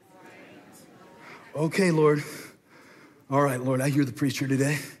one. Okay, Lord. All right, Lord, I hear the preacher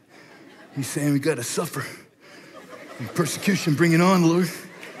today. He's saying we got to suffer. And persecution, bring it on, Lord.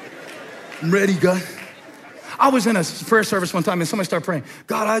 I'm ready, God. I was in a prayer service one time and somebody started praying,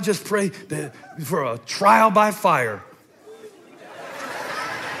 God, I just pray that for a trial by fire.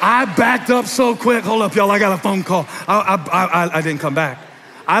 I backed up so quick. Hold up, y'all, I got a phone call. I didn't come back.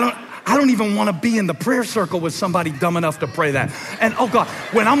 I don't even want to be in the prayer circle with somebody dumb enough to pray that. And oh God,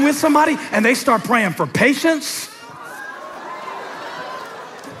 when I'm with somebody and they start praying for patience,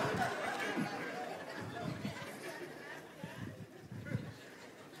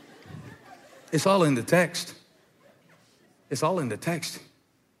 it's all in the text. It's all in the text.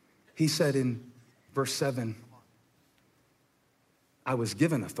 He said in verse 7, I was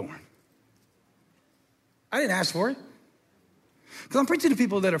given a thorn. I didn't ask for it. Because I'm preaching to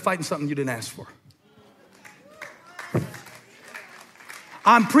people that are fighting something you didn't ask for.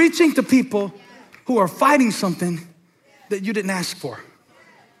 I'm preaching to people who are fighting something that you didn't ask for.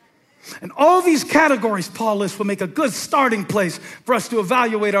 And all these categories Paul lists will make a good starting place for us to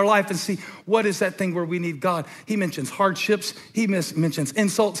evaluate our life and see what is that thing where we need God. He mentions hardships. He mentions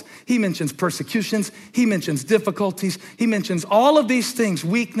insults. He mentions persecutions. He mentions difficulties. He mentions all of these things,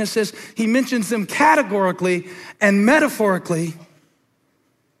 weaknesses. He mentions them categorically and metaphorically.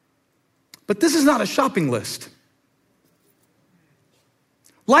 But this is not a shopping list.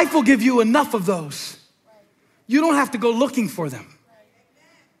 Life will give you enough of those. You don't have to go looking for them.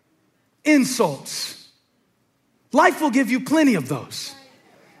 Insults. Life will give you plenty of those.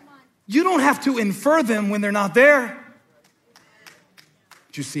 You don't have to infer them when they're not there.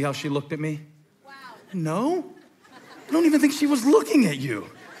 Did you see how she looked at me? Wow. No. I don't even think she was looking at you.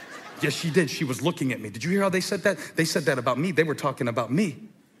 Yes, she did. She was looking at me. Did you hear how they said that? They said that about me. They were talking about me.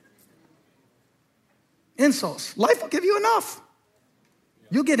 Insults. Life will give you enough.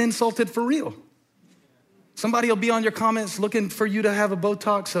 You'll get insulted for real. Somebody will be on your comments looking for you to have a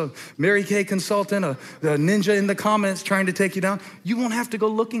Botox, a Mary Kay consultant, a ninja in the comments trying to take you down. You won't have to go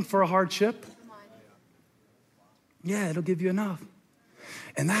looking for a hardship. Yeah, it'll give you enough.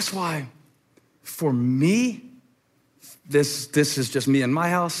 And that's why, for me, this is just me in my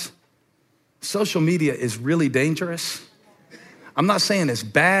house, social media is really dangerous. I'm not saying it's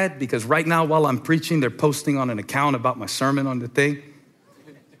bad, because right now while I'm preaching, they're posting on an account about my sermon on the thing.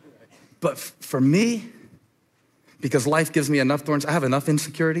 But for me, because life gives me enough thorns, I have enough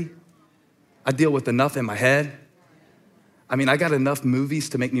insecurity. I deal with enough in my head. I mean, I got enough movies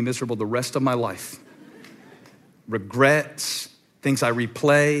to make me miserable the rest of my life. Regrets, things I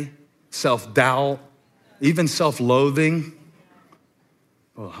replay, self-doubt, even self-loathing.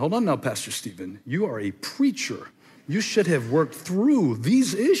 Well, hold on now, Pastor Stephen. You are a preacher. You should have worked through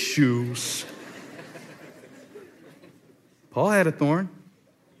these issues. Paul had a thorn.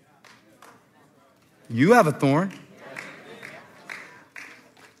 You have a thorn.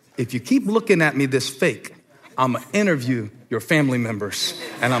 If you keep looking at me this fake, I'm going to interview your family members,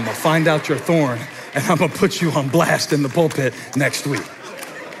 and I'm going to find out your thorn, and I'm going to put you on blast in the pulpit next week.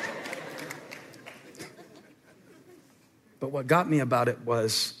 But what got me about it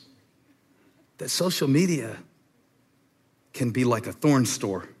was that social media can be like a thorn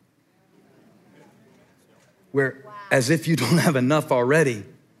store, where as if you don't have enough already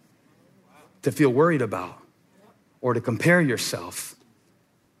to feel worried about or to compare yourself.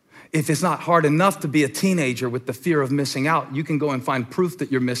 If it's not hard enough to be a teenager with the fear of missing out, you can go and find proof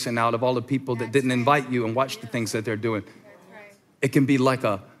that you're missing out of all the people that didn't invite you and watch the things that they're doing. It can be like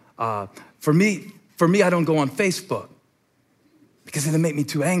for me, I don't go on Facebook because it'll make me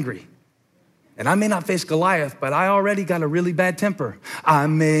too angry. And I may not face Goliath, but I already got a really bad temper. I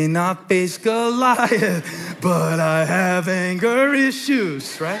may not face Goliath, but I have anger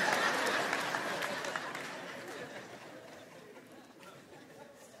issues, right?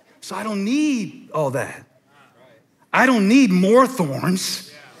 So I don't need all that. I don't need more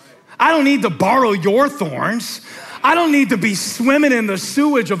thorns. I don't need to borrow your thorns. I don't need to be swimming in the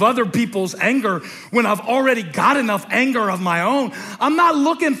sewage of other people's anger when I've already got enough anger of my own. I'm not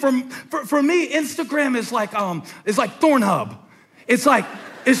looking for me, Instagram is like Thornhub. It's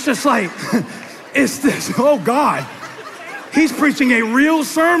just like, it's this, oh God. He's preaching a real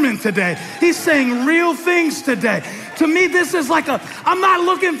sermon today. He's saying real things today. To me, this is like I'm not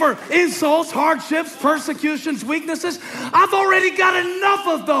looking for insults, hardships, persecutions, weaknesses. I've already got enough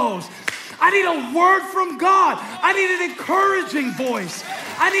of those. I need a word from God. I need an encouraging voice.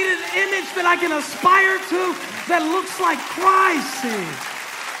 I need an image that I can aspire to that looks like Christ.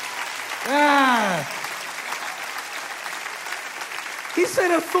 He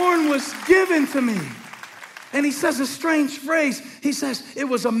said a thorn was given to me. And he says a strange phrase. He says it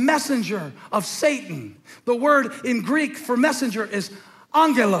was a messenger of Satan. The word in Greek for messenger is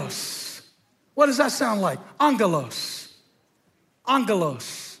angelos. What does that sound like? Angelos.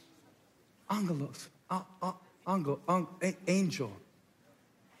 Angelos. Angelos. Angel.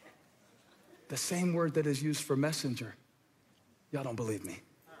 The same word that is used for messenger. Y'all don't believe me.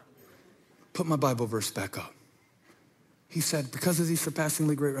 Put my Bible verse back up. He said, because of these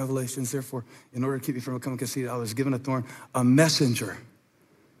surpassingly great revelations, therefore, in order to keep me from becoming conceited, I was given a thorn, a messenger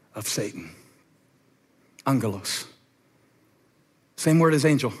of Satan. Angelos. Same word as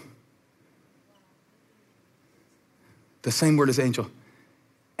angel. The same word as angel.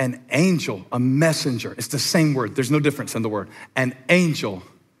 An angel, a messenger. It's the same word. There's no difference in the word. An angel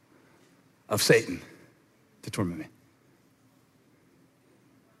of Satan to torment me.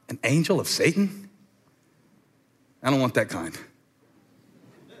 An angel of Satan? I don't want that kind.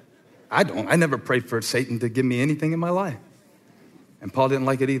 I don't. I never prayed for Satan to give me anything in my life. And Paul didn't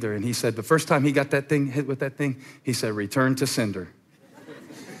like it either. And he said, the first time he got that thing, hit with that thing, he said, return to sender.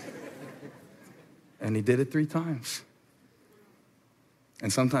 And he did it 3 times.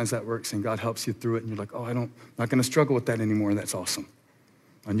 And sometimes that works and God helps you through it. And you're like, oh, I'm not going to struggle with that anymore. And that's awesome.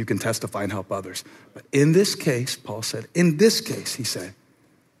 And you can testify and help others. But in this case, Paul said, in this case, he said,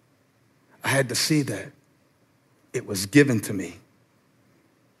 I had to see that it was given to me,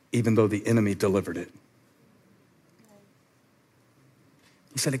 even though the enemy delivered it.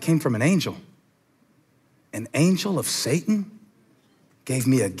 He said it came from an angel. An angel of Satan gave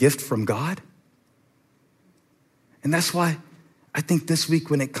me a gift from God. And that's why I think this week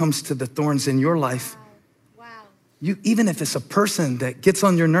when it comes to the thorns in your life, you, even if it's a person that gets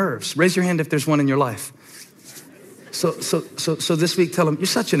on your nerves, raise your hand if there's one in your life. So this week tell them, you're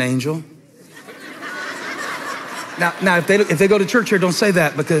such an angel. Now, if they go to church here, don't say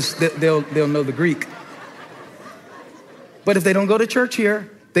that because they'll know the Greek. But if they don't go to church here,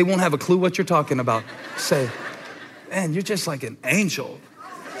 they won't have a clue what you're talking about. Say, man, you're just like an angel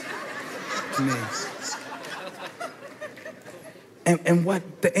to me. And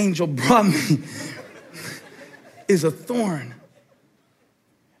what the angel brought me is a thorn.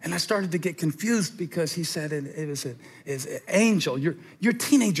 And I started to get confused because he said it was an angel. Your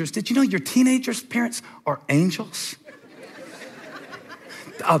teenagers, did you know your teenagers' parents are angels?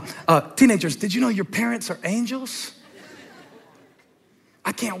 Teenagers, did you know your parents are angels?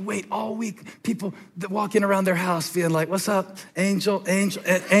 I can't wait all week. People that walking around their house feeling like, what's up? Angel, angel,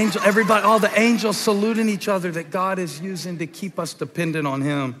 angel. Everybody, all the angels saluting each other that God is using to keep us dependent on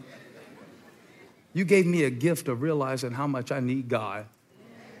him. You gave me a gift of realizing how much I need God.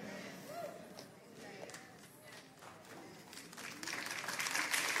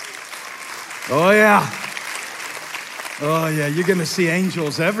 Oh, yeah. Oh, yeah. You're going to see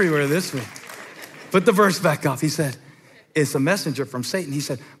angels everywhere this week. Put the verse back up. He said, it's a messenger from Satan. He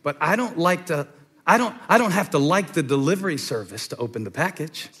said, but I don't have to like the delivery service to open the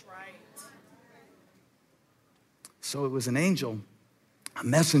package. That's right. So it was an angel, a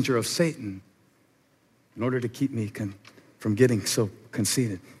messenger of Satan, in order to keep me from getting so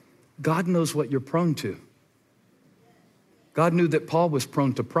conceited. God knows what you're prone to. God knew that Paul was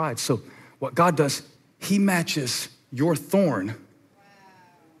prone to pride. So what God does, he matches your thorn,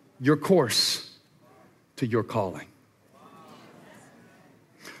 your course, to your calling.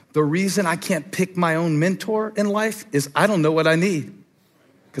 The reason I can't pick my own mentor in life is I don't know what I need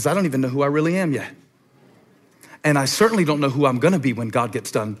because I don't even know who I really am yet. And I certainly don't know who I'm going to be when God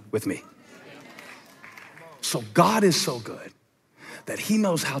gets done with me. So God is so good that he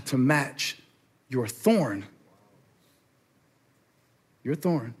knows how to match your thorn,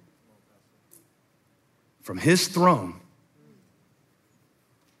 from his throne.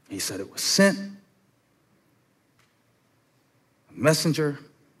 He said it was sent, a messenger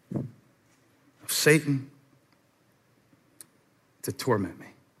of Satan to torment me.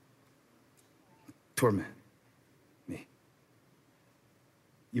 Torment me.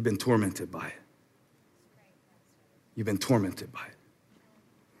 You've been tormented by it. You've been tormented by it.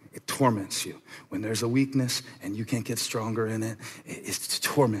 It torments you. When there's a weakness and you can't get stronger in it, it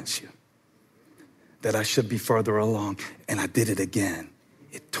torments you. That I should be further along, and I did it again.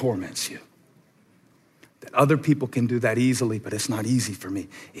 It torments you. That other people can do that easily, but it's not easy for me.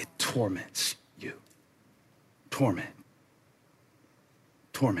 It torments you. Torment.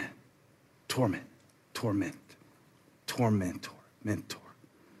 Torment. Torment. Torment. Tormentor. Mentor.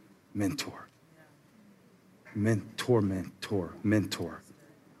 Mentor. Mentor. Mentor. Mentor.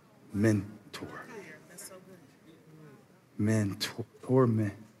 Mentor. Mentor.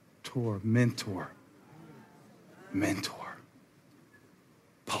 Mentor. Mentor. Mentor.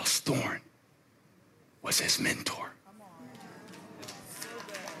 Paul's thorn was his mentor.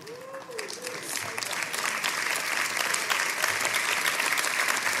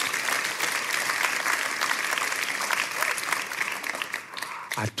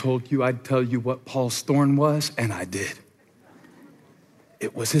 I told you I'd tell you what Paul's thorn was, and I did.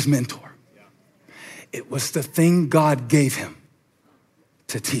 It was his mentor. It was the thing God gave him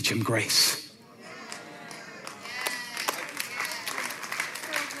to teach him grace.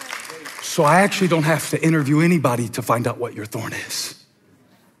 So I actually don't have to interview anybody to find out what your thorn is.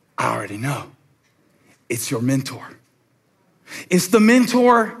 I already know. It's your mentor. It's the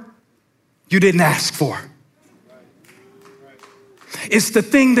mentor you didn't ask for. It's the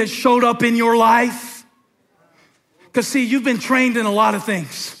thing that showed up in your life. Because see, you've been trained in a lot of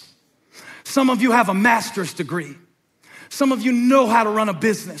things. Some of you have a master's degree. Some of you know how to run a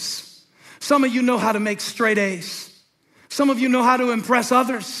business. Some of you know how to make straight A's. Some of you know how to impress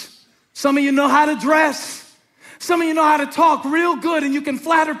others. Some of you know how to dress. Some of you know how to talk real good, and you can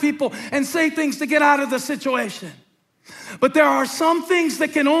flatter people and say things to get out of the situation. But there are some things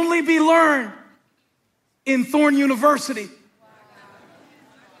that can only be learned in Thorn University.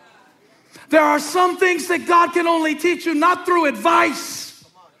 There are some things that God can only teach you not through advice,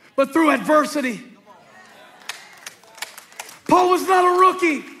 but through adversity. Paul was not a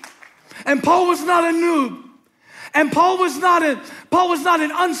rookie, and Paul was not a noob, and Paul was not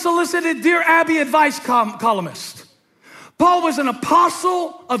an unsolicited Dear Abby advice columnist. Paul was an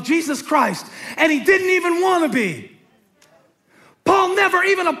apostle of Jesus Christ, and he didn't even want to be. Paul never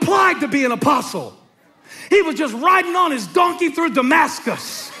even applied to be an apostle. He was just riding on his donkey through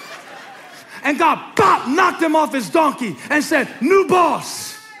Damascus. And God knocked him off his donkey and said, "New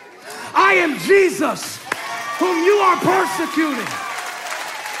boss, I am Jesus, whom you are persecuting."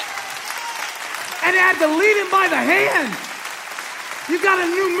 And he had to lead him by the hand. You got a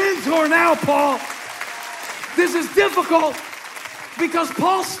new mentor now, Paul. This is difficult because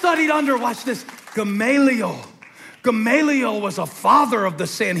Paul studied under, watch this, Gamaliel. Gamaliel was a father of the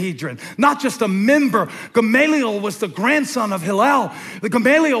Sanhedrin, not just a member. Gamaliel was the grandson of Hillel. The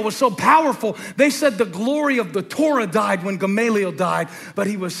Gamaliel was so powerful, they said the glory of the Torah died when Gamaliel died, but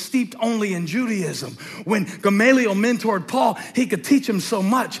he was steeped only in Judaism. When Gamaliel mentored Paul, he could teach him so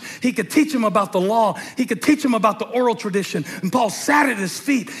much. He could teach him about the law. He could teach him about the oral tradition. And Paul sat at his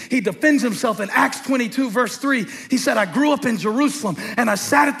feet. He defends himself in Acts 22, verse 3. He said, "I grew up in Jerusalem and I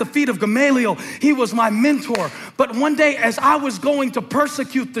sat at the feet of Gamaliel. He was my mentor. But one day, as I was going to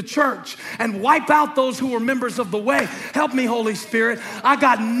persecute the church and wipe out those who were members of the way, help me, Holy Spirit, I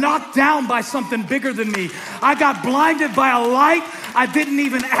got knocked down by something bigger than me. I got blinded by a light I didn't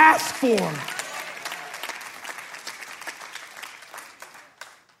even ask for."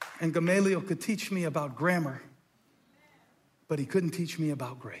 And Gamaliel could teach me about grammar, but he couldn't teach me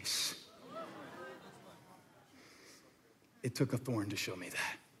about grace. It took a thorn to show me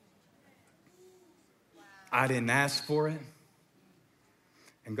that. I didn't ask for it.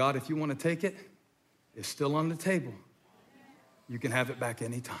 And God, if you want to take it, it's still on the table. You can have it back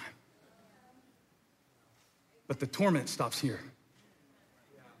anytime. But the torment stops here.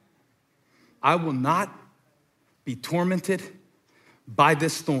 I will not be tormented by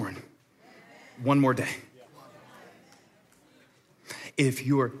this thorn one more day. If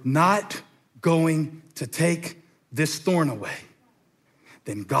you're not going to take this thorn away,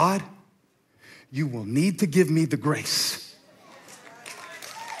 then God, you will need to give me the grace.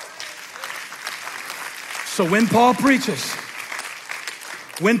 So when Paul preaches,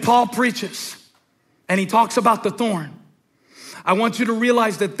 and he talks about the thorn, I want you to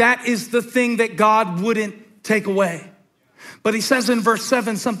realize that that is the thing that God wouldn't take away. But he says in verse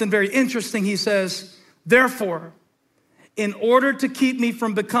 7 something very interesting. He says, "Therefore, in order to keep me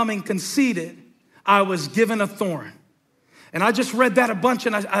from becoming conceited, I was given a thorn." And I just read that a bunch,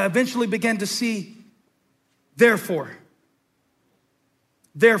 and I eventually began to see, therefore,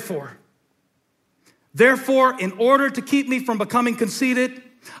 in order to keep me from becoming conceited,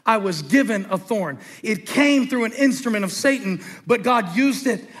 I was given a thorn. It came through an instrument of Satan, but God used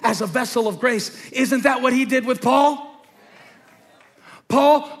it as a vessel of grace. Isn't that what he did with Paul?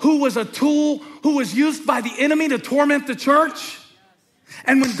 Paul, who was a tool, who was used by the enemy to torment the church.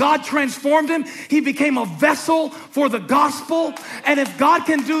 And when God transformed him, he became a vessel for the gospel. And if God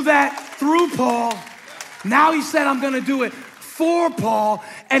can do that through Paul, now he said, I'm going to do it for Paul.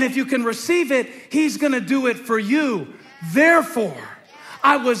 And if you can receive it, he's going to do it for you. Therefore,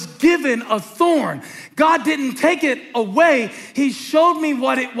 I was given a thorn. God didn't take it away. He showed me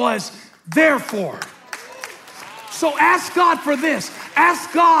what it was. Therefore. So ask God for this.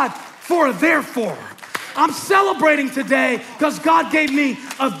 Ask God for a therefore. I'm celebrating today because God gave me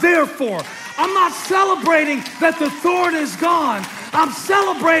a therefore. I'm not celebrating that the thorn is gone. I'm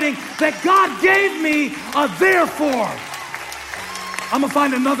celebrating that God gave me a therefore. I'm going to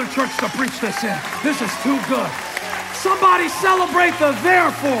find another church to preach this in. This is too good. Somebody celebrate the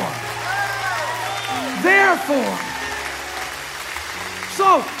therefore. Therefore.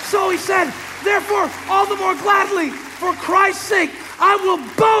 So he said, therefore, all the more gladly, for Christ's sake, I will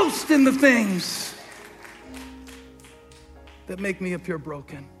boast in the things that make me appear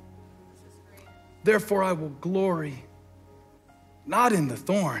broken. Therefore, I will glory, not in the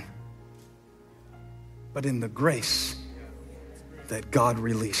thorn, but in the grace that God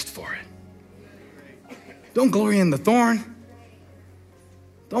released for it. Don't glory in the thorn.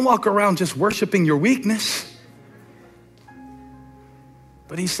 Don't walk around just worshiping your weakness.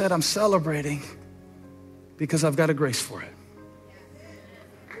 But he said, I'm celebrating because I've got a grace for it.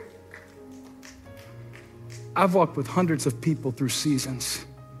 I've walked with hundreds of people through seasons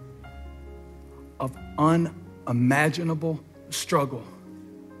of unimaginable struggle.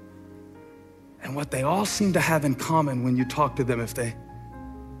 And what they all seem to have in common when you talk to them,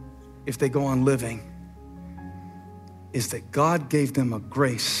 if they go on living, is that God gave them a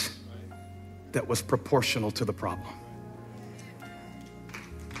grace that was proportional to the problem.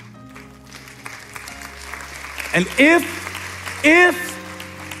 And if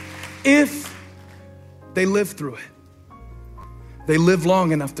they live through it, they live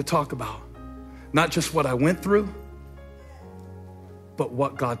long enough to talk about not just what I went through, but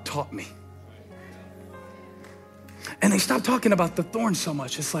what God taught me. And they stop talking about the thorn so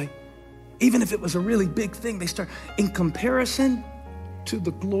much. It's like, even if it was a really big thing, they start, in comparison to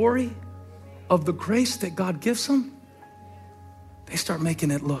the glory of the grace that God gives them, they start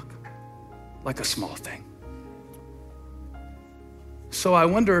making it look like a small thing. So I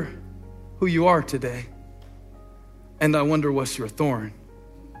wonder who you are today, and I wonder what's your thorn.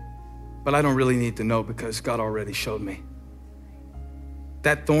 But I don't really need to know because God already showed me.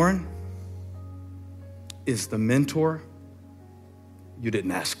 That thorn is the mentor you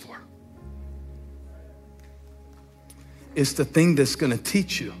didn't ask for. It's the thing that's going to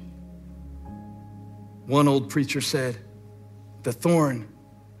teach you. One old preacher said, the thorn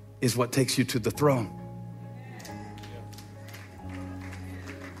is what takes you to the throne.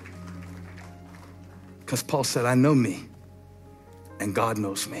 Because Paul said, I know me, and God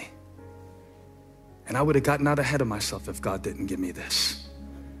knows me. And I would have gotten out ahead of myself if God didn't give me this.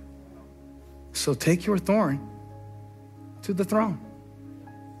 So take your thorn to the throne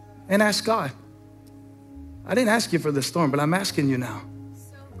and ask God. I didn't ask you for this thorn, but I'm asking you now.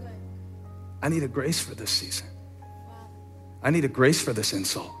 So good. I need a grace for this season. I need a grace for this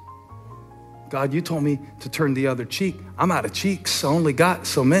insult. God, you told me to turn the other cheek. I'm out of cheeks. I only got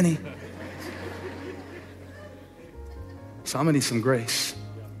so many. So I'm gonna need some grace.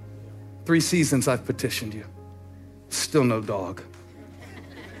 3 seasons I've petitioned you. Still no dog.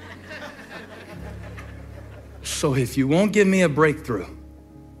 So if you won't give me a breakthrough,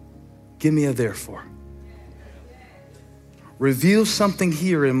 give me a therefore. Reveal something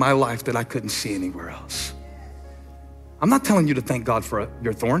here in my life that I couldn't see anywhere else. I'm not telling you to thank God for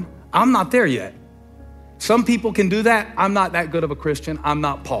your thorn. I'm not there yet. Some people can do that. I'm not that good of a Christian. I'm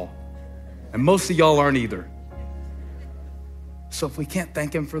not Paul. And most of y'all aren't either. So if we can't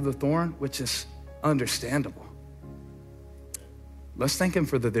thank him for the thorn, which is understandable, let's thank him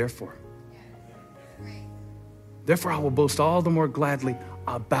for the therefore. Therefore, I will boast all the more gladly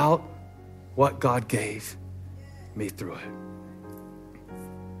about what God gave me through it.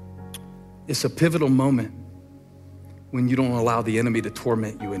 It's a pivotal moment when you don't allow the enemy to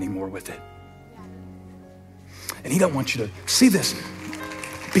torment you anymore with it. And he don't want you to see this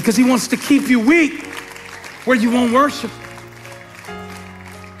because he wants to keep you weak where you won't worship.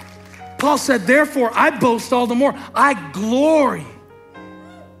 Paul said, therefore, I boast all the more. I glory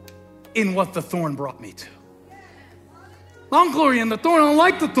in what the thorn brought me to. I don't glory in the thorn. I don't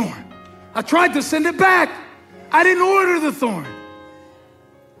like the thorn. I tried to send it back. I didn't order the thorn.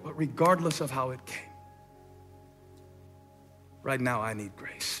 But regardless of how it came, right now I need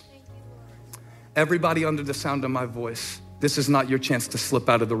grace. Everybody under the sound of my voice, this is not your chance to slip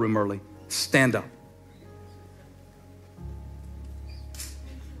out of the room early. Stand up.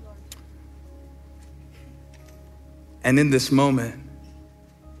 And in this moment,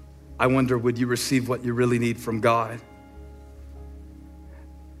 I wonder, would you receive what you really need from God?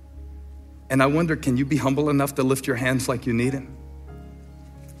 And I wonder, can you be humble enough to lift your hands like you need Him?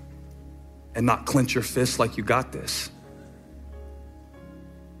 And not clench your fists like you got this?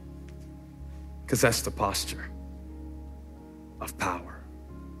 Because that's the posture of power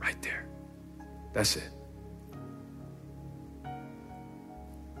right there. That's it.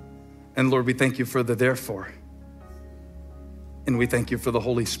 And Lord, we thank you for the therefore. And we thank you for the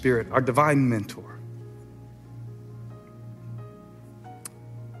Holy Spirit, our divine mentor.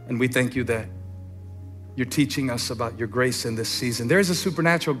 And we thank you that you're teaching us about your grace in this season. There is a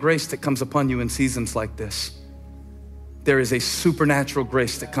supernatural grace that comes upon you in seasons like this. There is a supernatural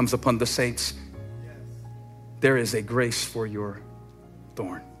grace that comes upon the saints. There is a grace for your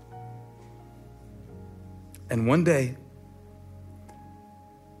thorn. And one day,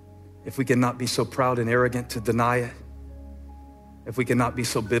 if we cannot be so proud and arrogant to deny it, if we cannot be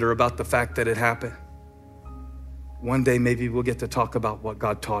so bitter about the fact that it happened, one day maybe we'll get to talk about what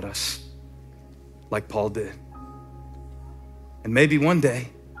God taught us, like Paul did. And maybe one day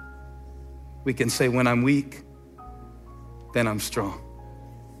we can say, when I'm weak, then I'm strong.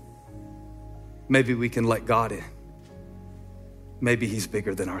 Maybe we can let God in. Maybe He's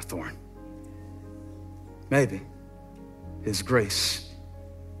bigger than our thorn. Maybe His grace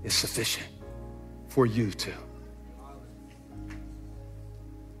is sufficient for you too.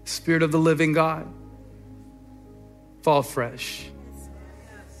 Spirit of the living God, fall fresh.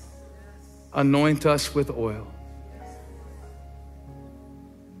 Anoint us with oil.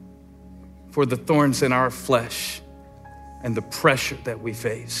 For the thorns in our flesh and the pressure that we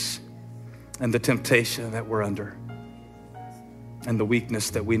face and the temptation that we're under and the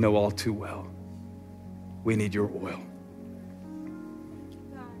weakness that we know all too well, we need your oil.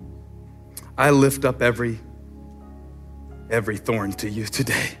 I lift up every thorn to you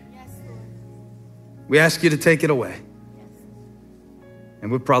today. We ask you to take it away. And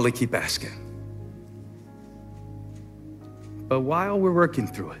we'll probably keep asking. But while we're working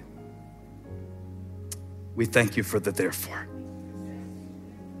through it, we thank you for the therefore.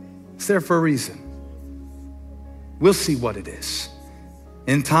 It's there for a reason. We'll see what it is.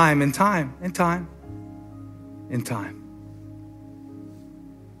 In time.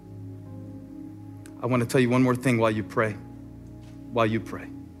 I want to tell you one more thing while you pray.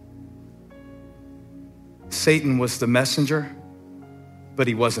 Satan was the messenger, but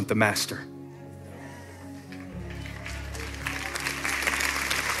he wasn't the master.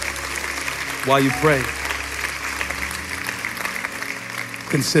 While you pray,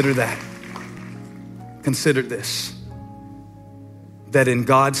 consider that. Consider this, that in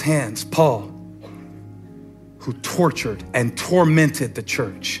God's hands, Paul, who tortured and tormented the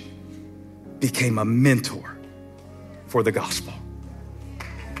church, became a mentor for the gospel.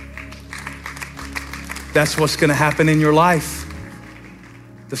 That's what's going to happen in your life.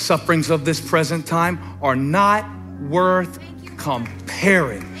 The sufferings of this present time are not worth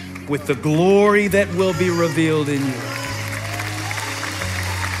comparing with the glory that will be revealed in you.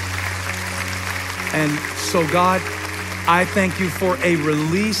 And so God, I thank you for a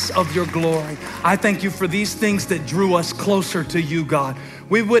release of your glory. I thank you for these things that drew us closer to you, God.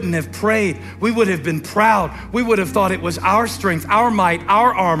 We wouldn't have prayed. We would have been proud. We would have thought it was our strength, our might,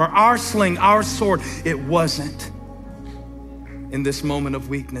 our armor, our sling, our sword. It wasn't. In this moment of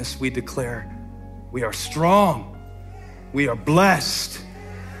weakness, we declare we are strong. We are blessed.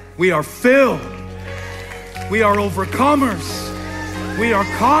 We are filled. We are overcomers. We are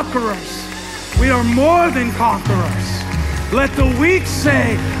conquerors. We are more than conquerors. Let the weak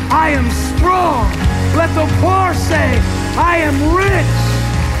say, I am strong. Let the poor say, I am rich.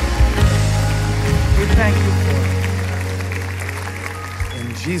 We thank you for it.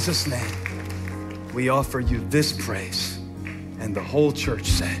 In Jesus' name, we offer you this praise. And the whole church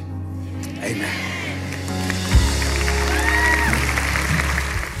said, amen.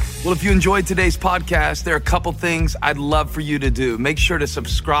 Well, if you enjoyed today's podcast, there are a couple things I'd love for you to do. Make sure to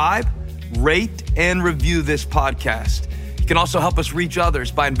subscribe, rate, and review this podcast. You can also help us reach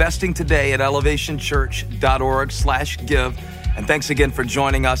others by investing today at elevationchurch.org/give. And thanks again for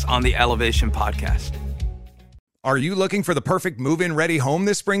joining us on the Elevation Podcast. Are you looking for the perfect move-in ready home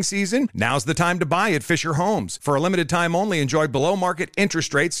this spring season? Now's the time to buy at Fisher Homes. For a limited time only, enjoy below-market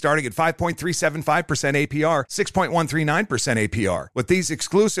interest rates starting at 5.375% APR, 6.139% APR. With these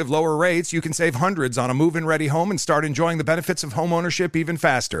exclusive lower rates, you can save hundreds on a move-in ready home and start enjoying the benefits of home ownership even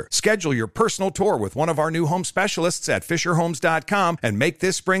faster. Schedule your personal tour with one of our new home specialists at FisherHomes.com and make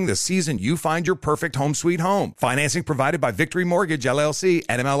this spring the season you find your perfect home sweet home. Financing provided by Victory Mortgage, LLC,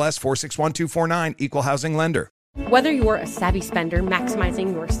 NMLS 461249, Equal Housing Lender. Whether you're a savvy spender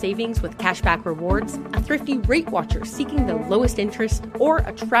maximizing your savings with cashback rewards, a thrifty rate watcher seeking the lowest interest, or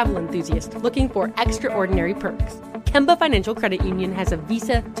a travel enthusiast looking for extraordinary perks, Kemba Financial Credit Union has a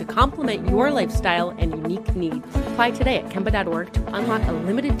visa to complement your lifestyle and unique needs. Apply today at Kemba.org to unlock a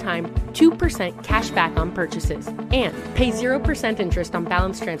limited time 2% cash back on purchases and pay 0% interest on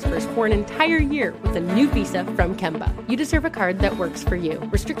balance transfers for an entire year with a new visa from Kemba. You deserve a card that works for you.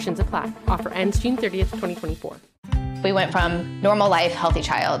 Restrictions apply. Offer ends June 30th, 2024. We went from normal life, healthy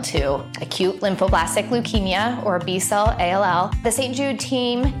child to acute lymphoblastic leukemia, or B-cell ALL. The St. Jude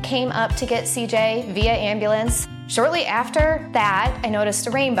team came up to get CJ via ambulance. Shortly after that, I noticed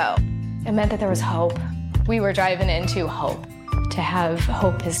a rainbow. It meant that there was hope. We were driving into hope. To have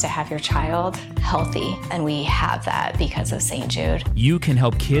hope is to have your child healthy, and we have that because of St. Jude. You can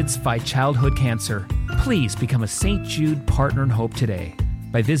help kids fight childhood cancer. Please become a St. Jude Partner in Hope today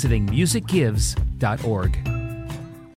by visiting musicgives.org.